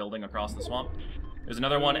see them building across the swamp? There's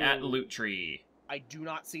another one at the loot tree. I do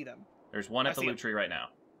not see them. There's one at the loot tree right now.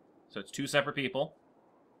 So it's 2 separate people.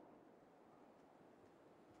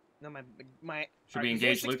 No, my Should we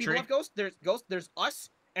engage loot tree? Ghost? There's us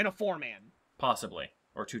and a 4-man. Possibly.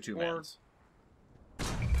 Or 2 2-mans. 2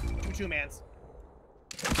 2-mans.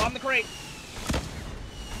 Bomb the crate.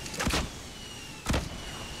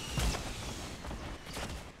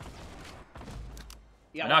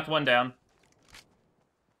 Yeah, I knocked one down.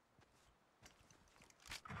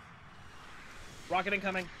 Rocket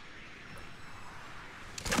incoming.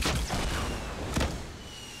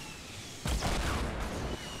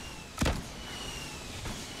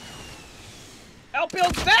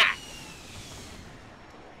 Outbuild that!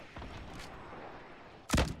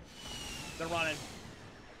 They're running.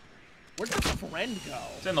 Where'd the friend go?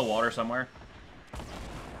 It's in the water somewhere.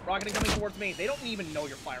 Rocket coming towards me. They don't even know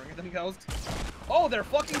you're firing at them, Ghost. Oh, they're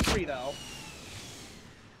fucking free, though.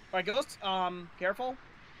 Alright, Ghost, careful.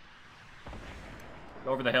 Go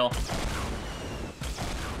over the hill.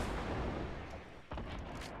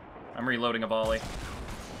 I'm reloading a volley.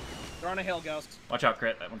 They're on a hill, Ghost. Watch out,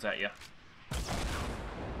 Crit. That one's at you.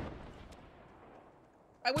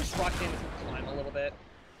 I wish rocket damage would climb a little bit.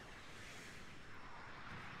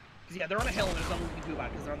 Because, yeah, they're on a hill and there's nothing we can do about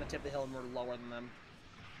it because they're on the tip of the hill and we're lower than them.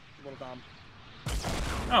 A little dumb.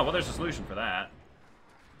 Oh, well, there's a solution for that.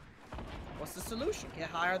 What's the solution? Get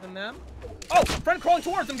higher than them? Oh! Friend crawling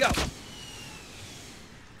towards them, go!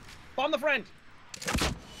 Bomb the friend!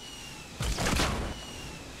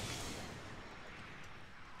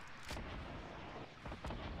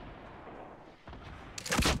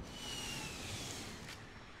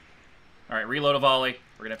 Alright, reload a volley.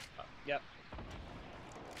 We're gonna... Yep.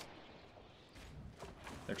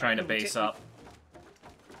 They're trying to base up.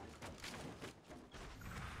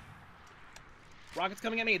 Rocket's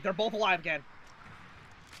coming at me. They're both alive again.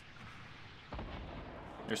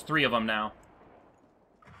 There's 3 of them now.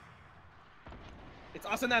 It's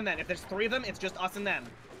us and them, then. If there's 3 of them, it's just us and them.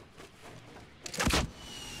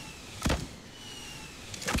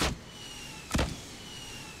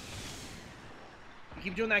 You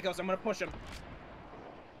keep doing that, Ghost. I'm gonna push him.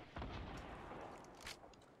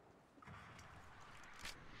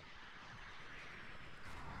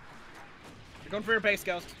 You're going for your base,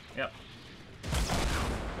 Ghost. Yep.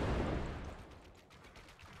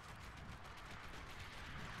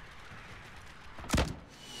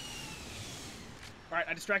 Alright,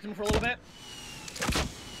 I distracted him for a little bit.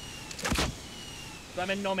 So I'm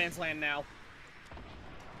in no man's land now.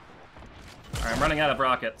 Alright, I'm running out of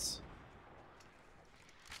rockets.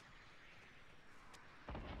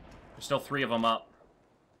 There's still 3 of them up.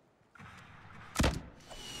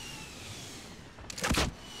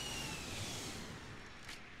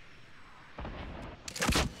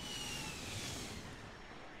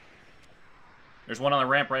 There's one on the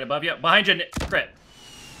ramp right above you. Behind you, Crit.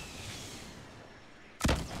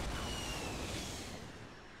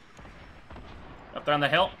 Up there on the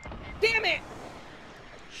hill. Damn it!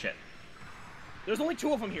 Shit. There's only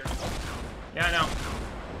 2 of them here. Yeah, I know.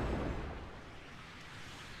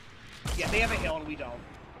 Yeah, they have a hill and we don't.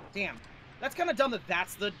 Damn. That's kind of dumb that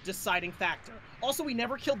that's the deciding factor. Also, we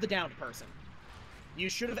never killed the downed person. You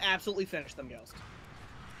should have absolutely finished them, Ghost.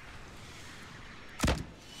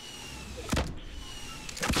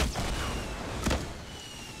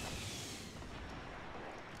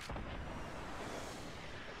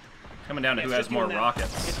 Coming down to Yeah, who has more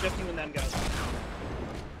rockets. It's just you and them, Ghost.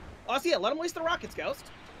 Oh, so yeah, let them waste the rockets, Ghost.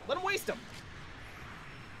 Let them waste them.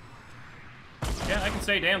 Yeah, I can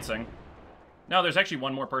stay dancing. No, there's actually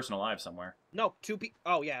one more person alive somewhere. No, 2 people.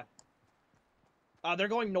 Oh, yeah. They're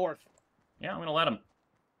going north. Yeah, I'm gonna let them.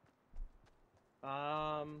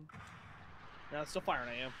 No, it's still firing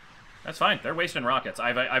at you. That's fine. They're wasting rockets.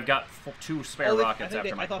 I've got 2 spare rockets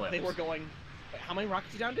after my I thought clips. they were going... Wait, how many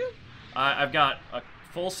rockets you down to? I've got a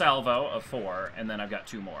full salvo of 4, and then I've got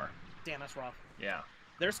 2 more. Damn, that's rough. Yeah.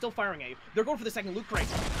 They're still firing at you. They're going for the second loot crate.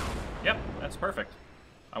 Yep, that's perfect.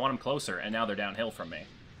 I want them closer, and now they're downhill from me.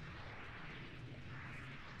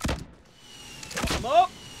 Come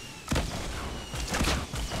up!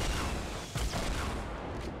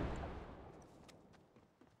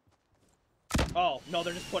 Oh, no,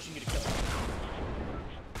 they're just pushing you to kill you.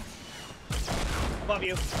 Above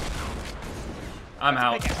you. I'm That's a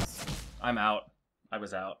out. pickaxe. I'm out. I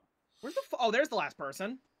was out. Where's the... Oh, there's the last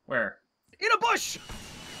person. Where? In a bush!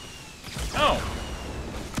 Oh!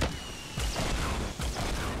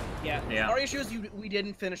 Yeah. Our issue is we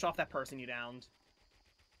didn't finish off that person you downed.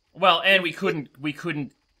 Well, and we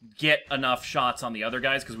couldn't get enough shots on the other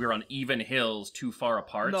guys because we were on even hills too far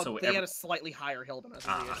apart. No, so they had a slightly higher hill than us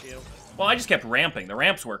was the issue. Well, I just kept ramping. The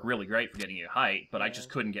ramps work really great for getting you height, but I just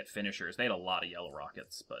couldn't get finishers. They had a lot of yellow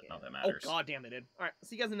rockets, but not that matters. Oh, god damn, they did. Alright,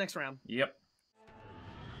 see you guys in the next round. Yep.